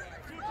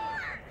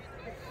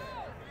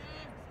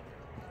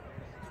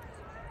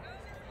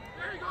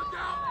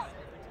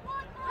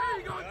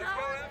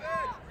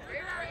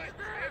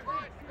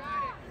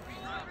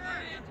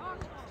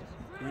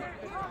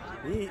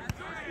 Neat.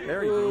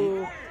 Very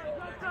Ooh. neat.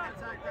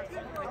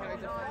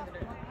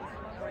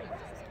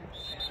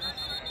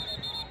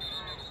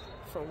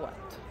 For what?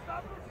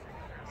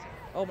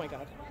 Oh my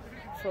god.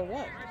 For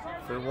what?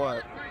 For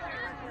what?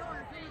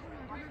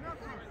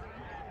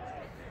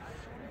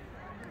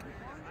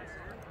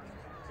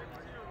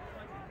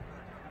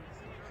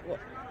 What?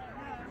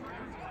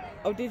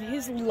 Oh, did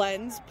his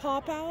lens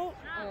pop out?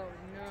 Oh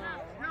no.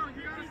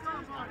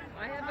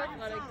 I have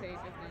athletic tape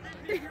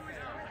if needed.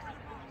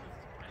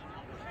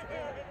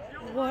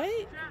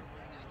 What?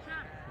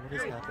 What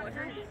is happening?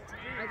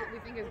 We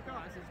think his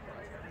glasses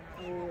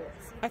broke.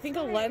 I think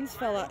a lens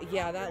fell out.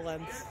 Yeah, that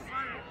lens.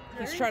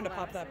 He's trying to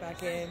pop that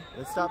back in.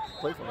 It stopped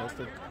playfulness.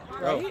 Right?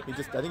 Oh, I think he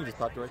just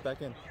popped it right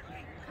back in.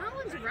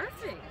 Colin's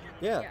reffing.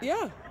 Yeah.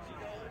 Yeah.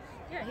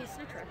 Yeah, he's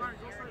snitch reffing.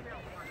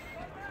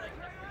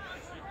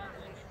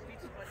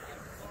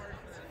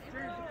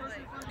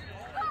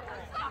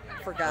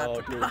 Forgot.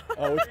 Oh, dude.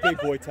 Oh, it's big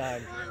boy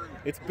time.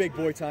 It's big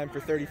boy time for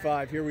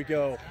 35. Here we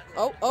go.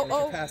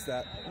 Oh. Past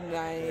that.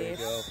 There you Nice.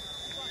 go.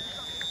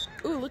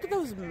 Ooh, look at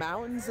those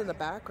mountains in the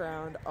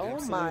background. Oh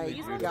Absolutely my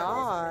beautiful.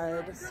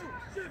 god.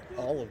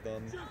 All of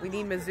them. We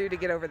need Mizzou to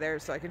get over there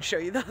so I can show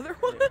you the other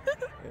one.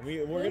 And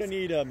we're going to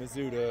need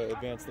Mizzou to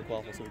advance the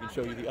quaffle so we can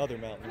show you the other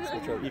mountains,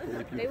 which are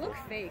equally beautiful. They look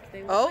fake.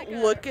 They look Oh, like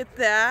look at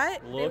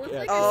that. Look look at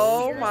like this.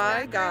 Oh Sears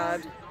my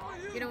background. god.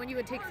 You know when you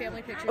would take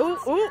family pictures? Ooh,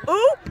 ooh,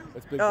 ooh.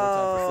 It's big boy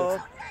time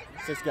for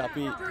six. Six got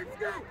beat.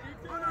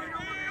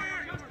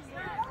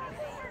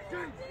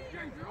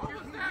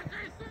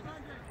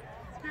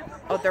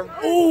 Oh, they're.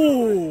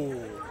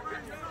 Ooh!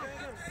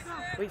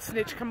 Wait,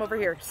 Snitch, come over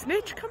here.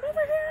 Snitch, come over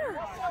here.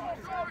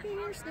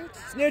 Here, Snitch.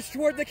 Snitch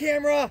toward the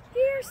camera!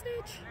 Here,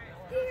 Snitch.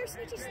 Here,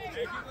 Snitchy,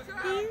 Snitch.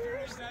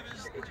 Here.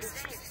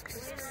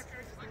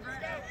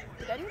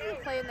 Did any of you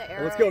play in the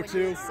era Let's go, when you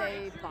two. would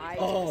say bye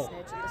to Oh. the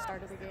snitch at the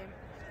start of the game?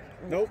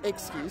 Nope.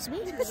 Excuse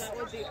me? That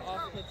would be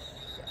off pitch.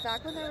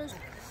 Back when there was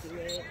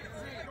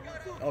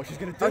Oh, she's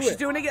gonna do Oh, it. she's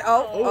doing it again.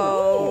 Oh,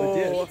 Oh,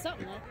 the oh. dish.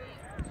 Something.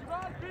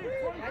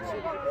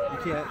 You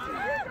can't.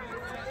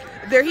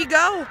 There he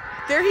go.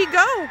 There he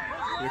go.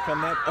 Here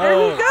come that. There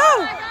Oh. he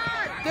go.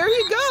 There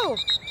he go.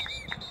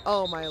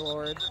 Oh my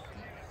lord.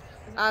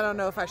 I don't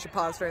know if I should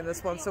pause during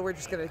this one, so we're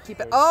just gonna keep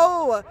it.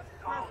 Oh,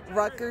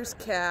 Rutgers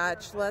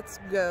catch. Let's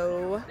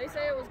go. They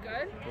say it was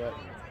good. What?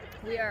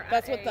 We are.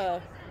 That's at what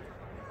the.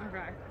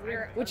 Okay.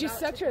 We're Which is about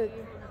such to a. be-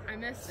 I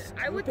missed it.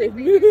 I would big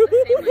think they use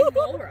the same like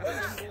goal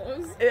rush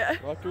blows. Yeah.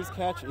 Rutgers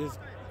catch is.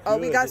 Oh,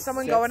 we good. got It's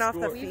someone set going off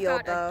the score. We've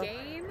field got though. a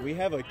game. We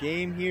have a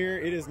game here.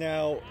 It is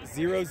now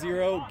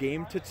 0-0,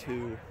 game to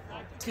 2.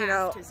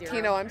 Tino, to 0.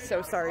 Tino, I'm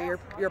so sorry.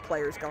 Your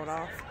player's going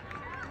off.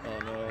 Oh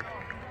no.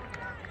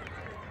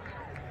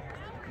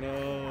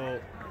 No.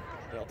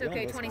 It's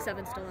okay.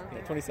 27 still out Yeah,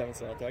 there. 27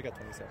 still out there. I got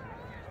 27.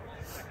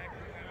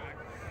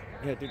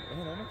 Yeah, dude.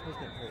 Man, all my players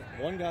getting hurt.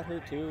 One got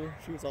hurt too.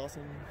 She was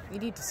awesome. You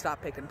need to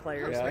stop picking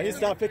players. Yeah, I need to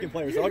stop picking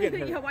players. They're all getting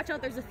Yeah, hurt. watch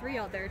out. There's a 3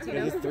 out there too.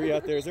 There's 3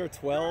 out there. Is there a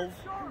 12?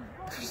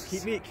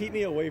 Keep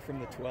me away from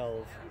the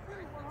 12.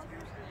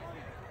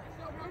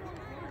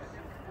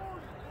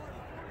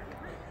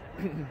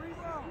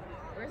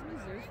 Where's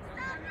Mizzou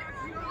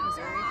from?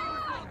 Missouri.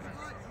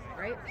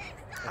 Right?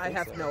 I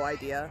have no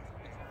idea.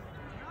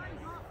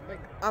 Like,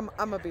 I'm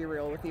gonna be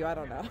real with you. I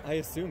don't know. I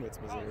assume it's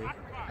Missouri.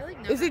 I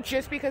like Is it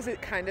just because it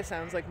kind of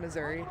sounds like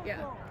Missouri?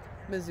 Yeah.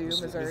 Mizzou,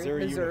 Missouri,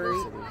 Missouri Missouri,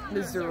 University.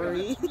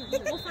 Missouri.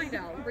 We'll find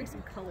out. We'll bring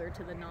some color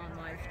to the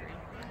non-live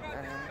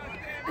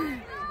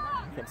stream.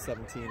 From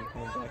 17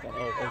 coming back on.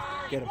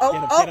 Oh, get him, Oh,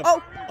 get him, oh, get him.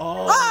 oh.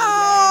 Oh,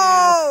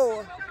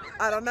 Oh!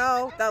 I don't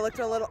know. That looked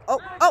a little. Oh!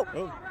 Oh,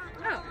 Oh,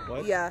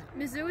 what? Yeah.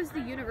 Mizzou is the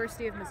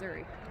University of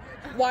Missouri.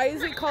 Why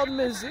is it called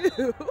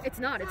Mizzou? It's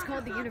not. It's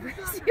called the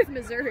University of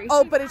Missouri.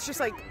 Oh, but it's just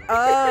like. It's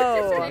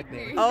Oh. a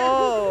nickname.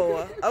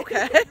 Oh.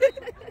 Okay.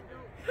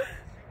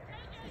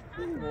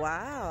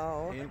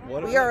 Wow. And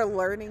what We are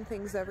learning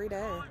things every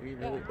day. We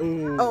really,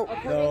 ooh, Oh.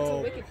 According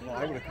no. to Wikipedia, Oh,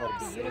 I would have called it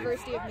the safe.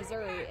 University of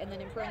Missouri, and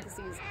then in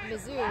parentheses,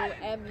 Mizzou,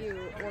 MU,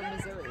 or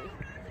Missouri.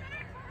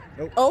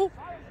 Nope. Oh.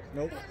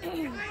 Nope.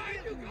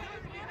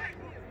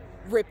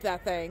 Rip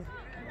that thing.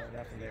 No,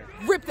 nothing there.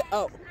 Rip the.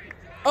 Oh.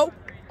 Oh.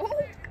 Oh,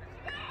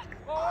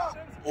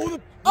 Oh, the.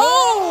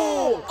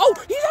 Oh! Oh!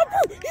 He's up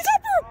through! He's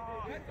up through!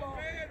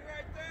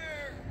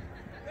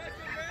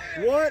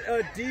 What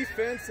a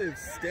defensive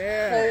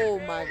stand. Oh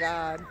my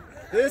god.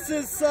 This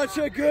is such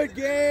a good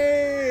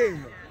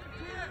game.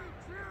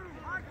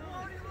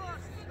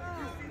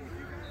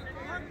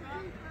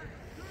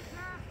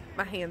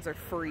 My hands are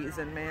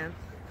freezing, man.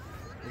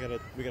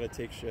 We gotta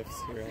take shifts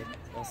here.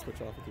 I'll switch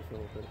off with you for a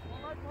little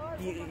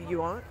bit. You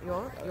want?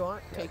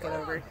 Take it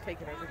over. Take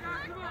it over.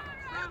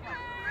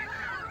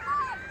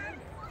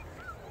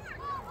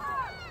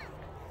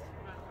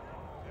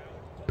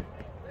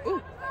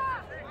 Ooh.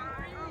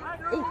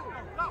 Ooh.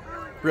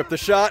 Rip the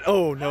shot.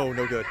 Oh no,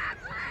 no good.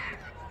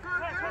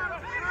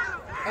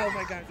 Oh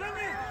my god.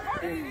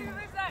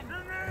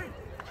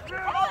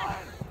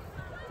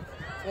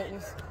 What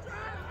was?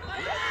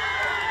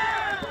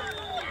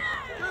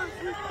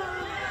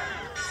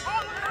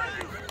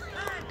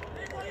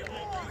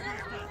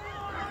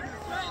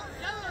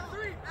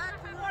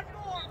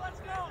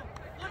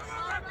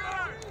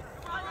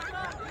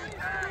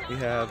 We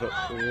have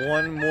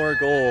one more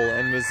goal,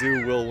 and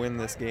Mizzou will win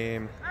this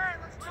game.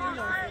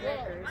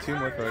 Two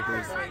more for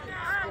Rutgers.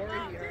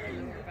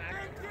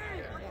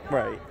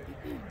 Right.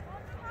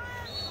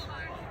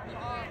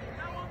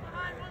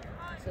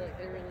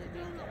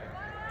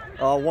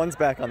 One's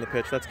back on the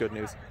pitch. That's good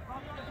news.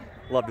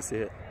 Love to see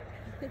it.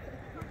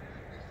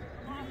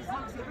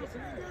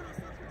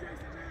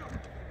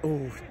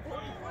 Ooh.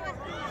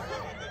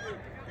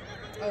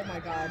 Oh my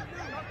god.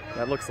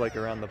 That looks like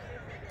around the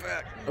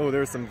back. Oh,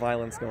 there's some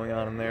violence going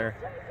on in there.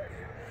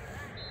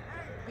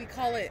 We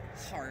call it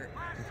heart.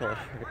 We call it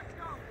heart.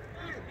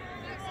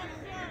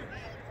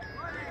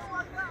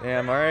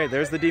 Damn, alright,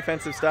 there's the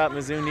defensive stop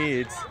Mizzou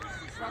needs.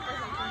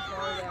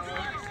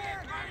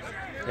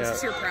 This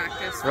is your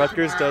practice.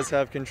 Rutgers does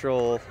have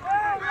control.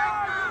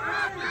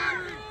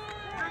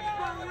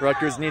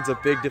 Rutgers needs a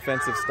big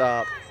defensive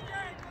stop.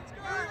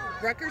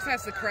 Rutgers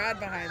has the crowd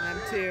behind them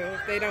too.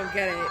 If they don't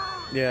get it.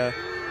 Yeah.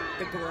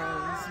 The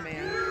groans,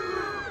 man.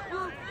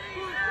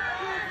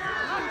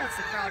 I think that's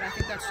the crowd. I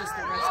think that's just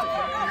the rest of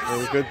them. It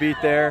was a good beat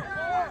there.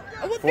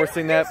 Oh, well,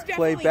 Forcing that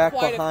play back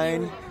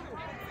behind.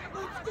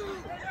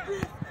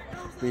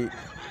 Beat.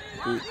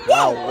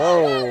 Wow,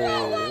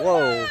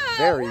 whoa,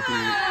 very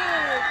beat.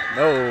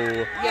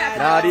 No, yeah,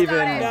 not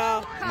even.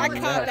 No, I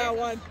caught that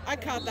one.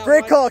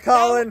 Great call,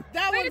 Colin.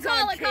 That one's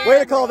on camera. Way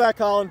to call that,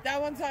 Colin.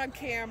 That one's on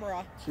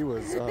camera. She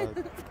was.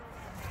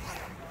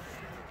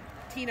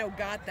 Tino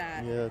got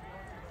that. Yeah.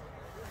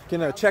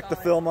 Can check the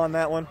film on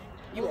that one?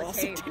 You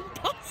also didn't.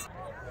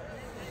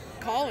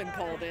 Colin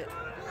called it.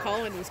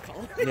 Colin was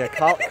calling it. Yeah,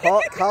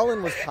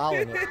 Colin was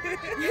calling it.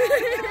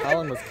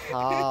 Colin was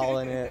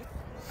calling it.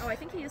 Oh, I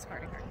think he is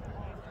carding her.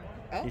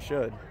 Oh. He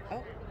should.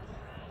 Oh.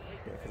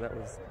 Yeah, because that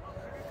was.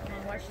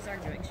 While she's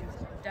arguing, she was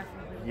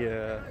definitely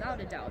without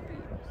a doubt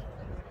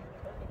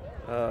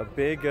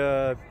beat.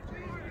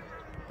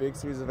 Big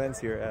series of events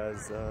here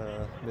as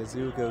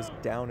Mizzou goes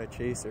down a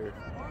chaser.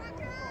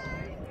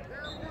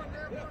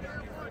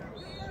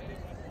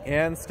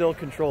 And still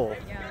control.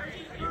 Yeah.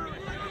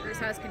 Rutgers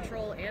has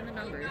control and the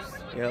numbers.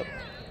 Yep.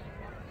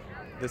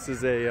 This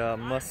is a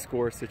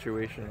must-score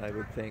situation, I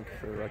would think,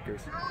 for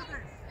Rutgers.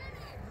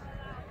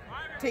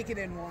 Take it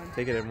in one.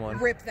 Take it in one.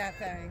 Rip that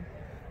thing.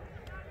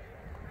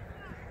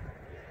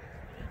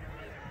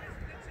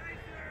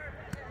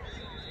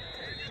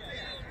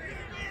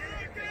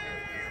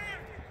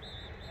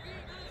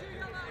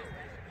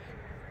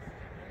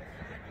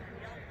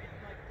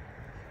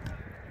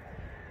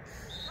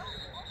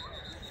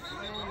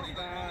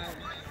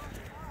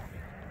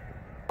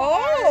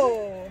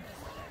 Oh!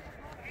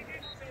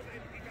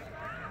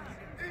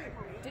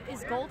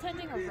 Is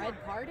goaltending a red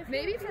card?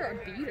 Maybe for a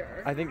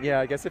beater. I think, yeah,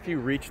 I guess if you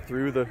reach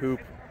through the hoop,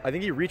 I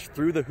think he reached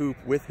through the hoop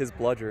with his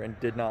bludger and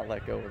did not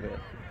let go of it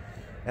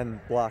and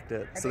blocked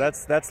it. So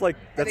that's like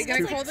Are they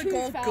gonna call the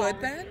goal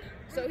good then?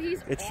 So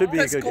he's. It should be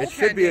a good. It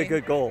should be a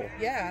good goal.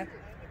 Yeah.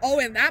 Oh,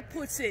 and that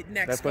puts it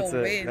next goal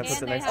wins. That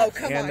puts it next. Oh,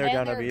 come on. They're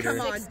down a beater.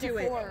 Come on, do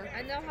it.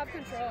 And they'll have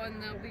control,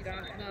 and they'll be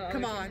down.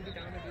 Come on. Be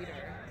down a beater.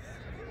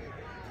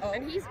 Oh.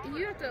 And you have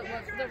to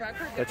let the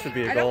record. That should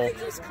be a I goal. don't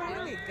think he's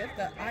calling it good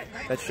though.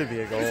 That should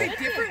be a goal. Is it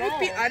different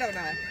with I don't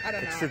know. I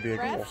don't know. It should be a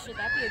goal. Should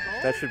that be a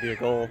goal? That should be a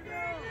goal.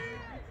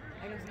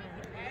 I don't know.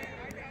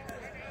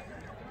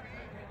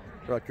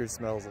 Rutgers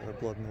smells of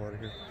blood and water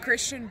here.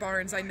 Christian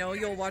Barnes, I know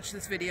you'll watch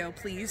this video.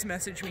 Please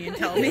message me and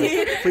tell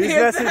me. Please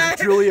message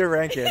Julia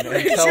Rankin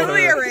and tell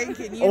Julia her.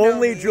 Rankin, you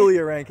Only know me.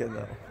 Julia Rankin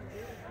though.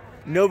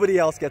 Nobody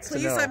else gets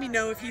Please to know. let me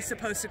know if he's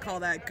supposed to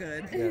call that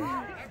good.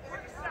 Yeah.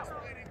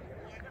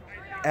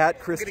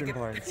 At Christian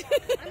Barnes.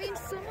 I mean,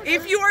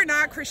 if you are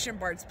not Christian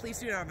Barnes, please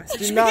do not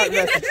message me. Do not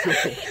message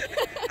me.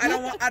 I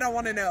don't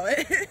want to know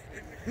it.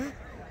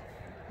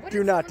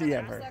 Do not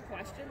DM her. That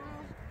question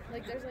though,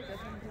 like there's like a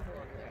few people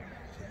up there.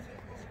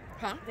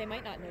 Huh? They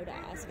might not know to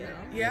ask it.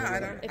 Yeah, I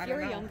don't. If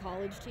you're a young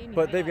college team, you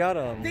But might they've not.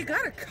 got They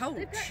got a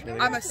coach. Yeah,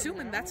 I'm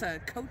assuming that's a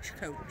coach.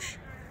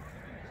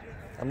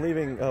 I'm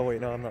leaving. Oh wait,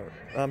 no, I'm not.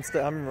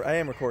 I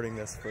am recording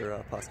this for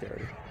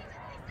posterity.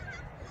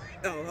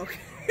 Oh,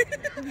 okay.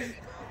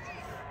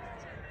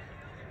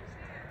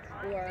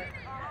 Or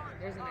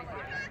there's an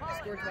idea.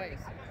 Score twice.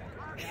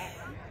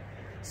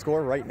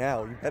 Score right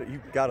now.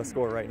 You gotta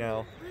score right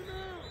now.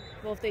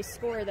 Well, if they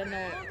score, then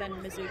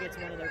Mizzou gets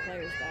one of their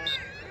players back.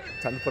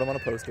 Time to put them on a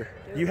poster.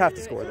 You have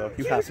to score though.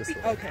 You have to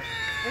score. Okay,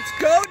 let's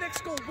go.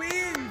 Next goal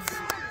wins.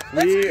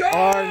 Let's go!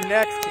 Our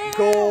next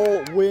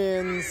goal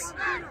wins.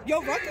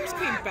 Yo, Rutgers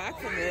came back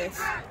from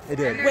this. It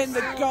did. When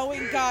the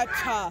going got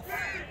tough,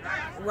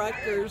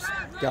 Rutgers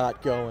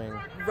Got going.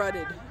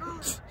 rutted.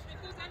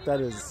 That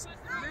is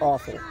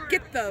awful.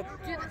 Get the...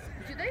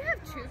 Do they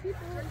have 2 people?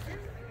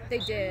 They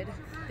did.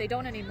 They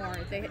don't anymore.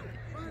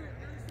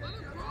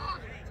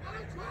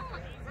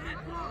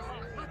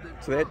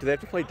 So do they have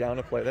to play down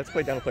a player? They have to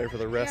play down a player for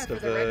the rest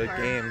of the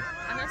game.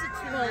 And that's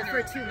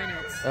for 2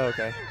 minutes. Oh,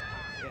 okay.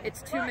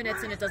 It's 2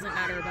 minutes and it doesn't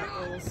matter about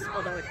goals,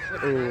 although it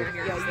would Ooh. matter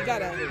here. Yo, you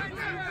gotta...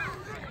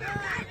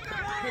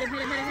 Hit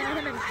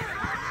him.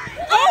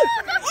 Oh!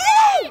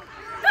 Oh!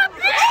 The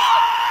beat!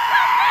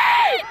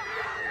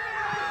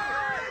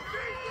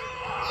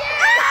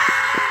 Yeah!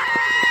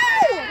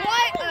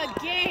 What a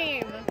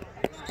game!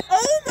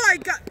 Oh my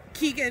god!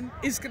 Keegan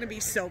is gonna be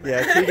so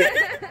mad.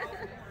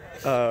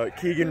 Yeah,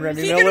 Keegan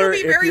Remy Keegan Miller, will be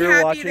if very you're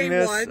happy watching they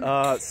this,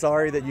 won.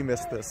 sorry that you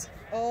missed this.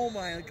 Oh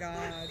my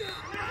god.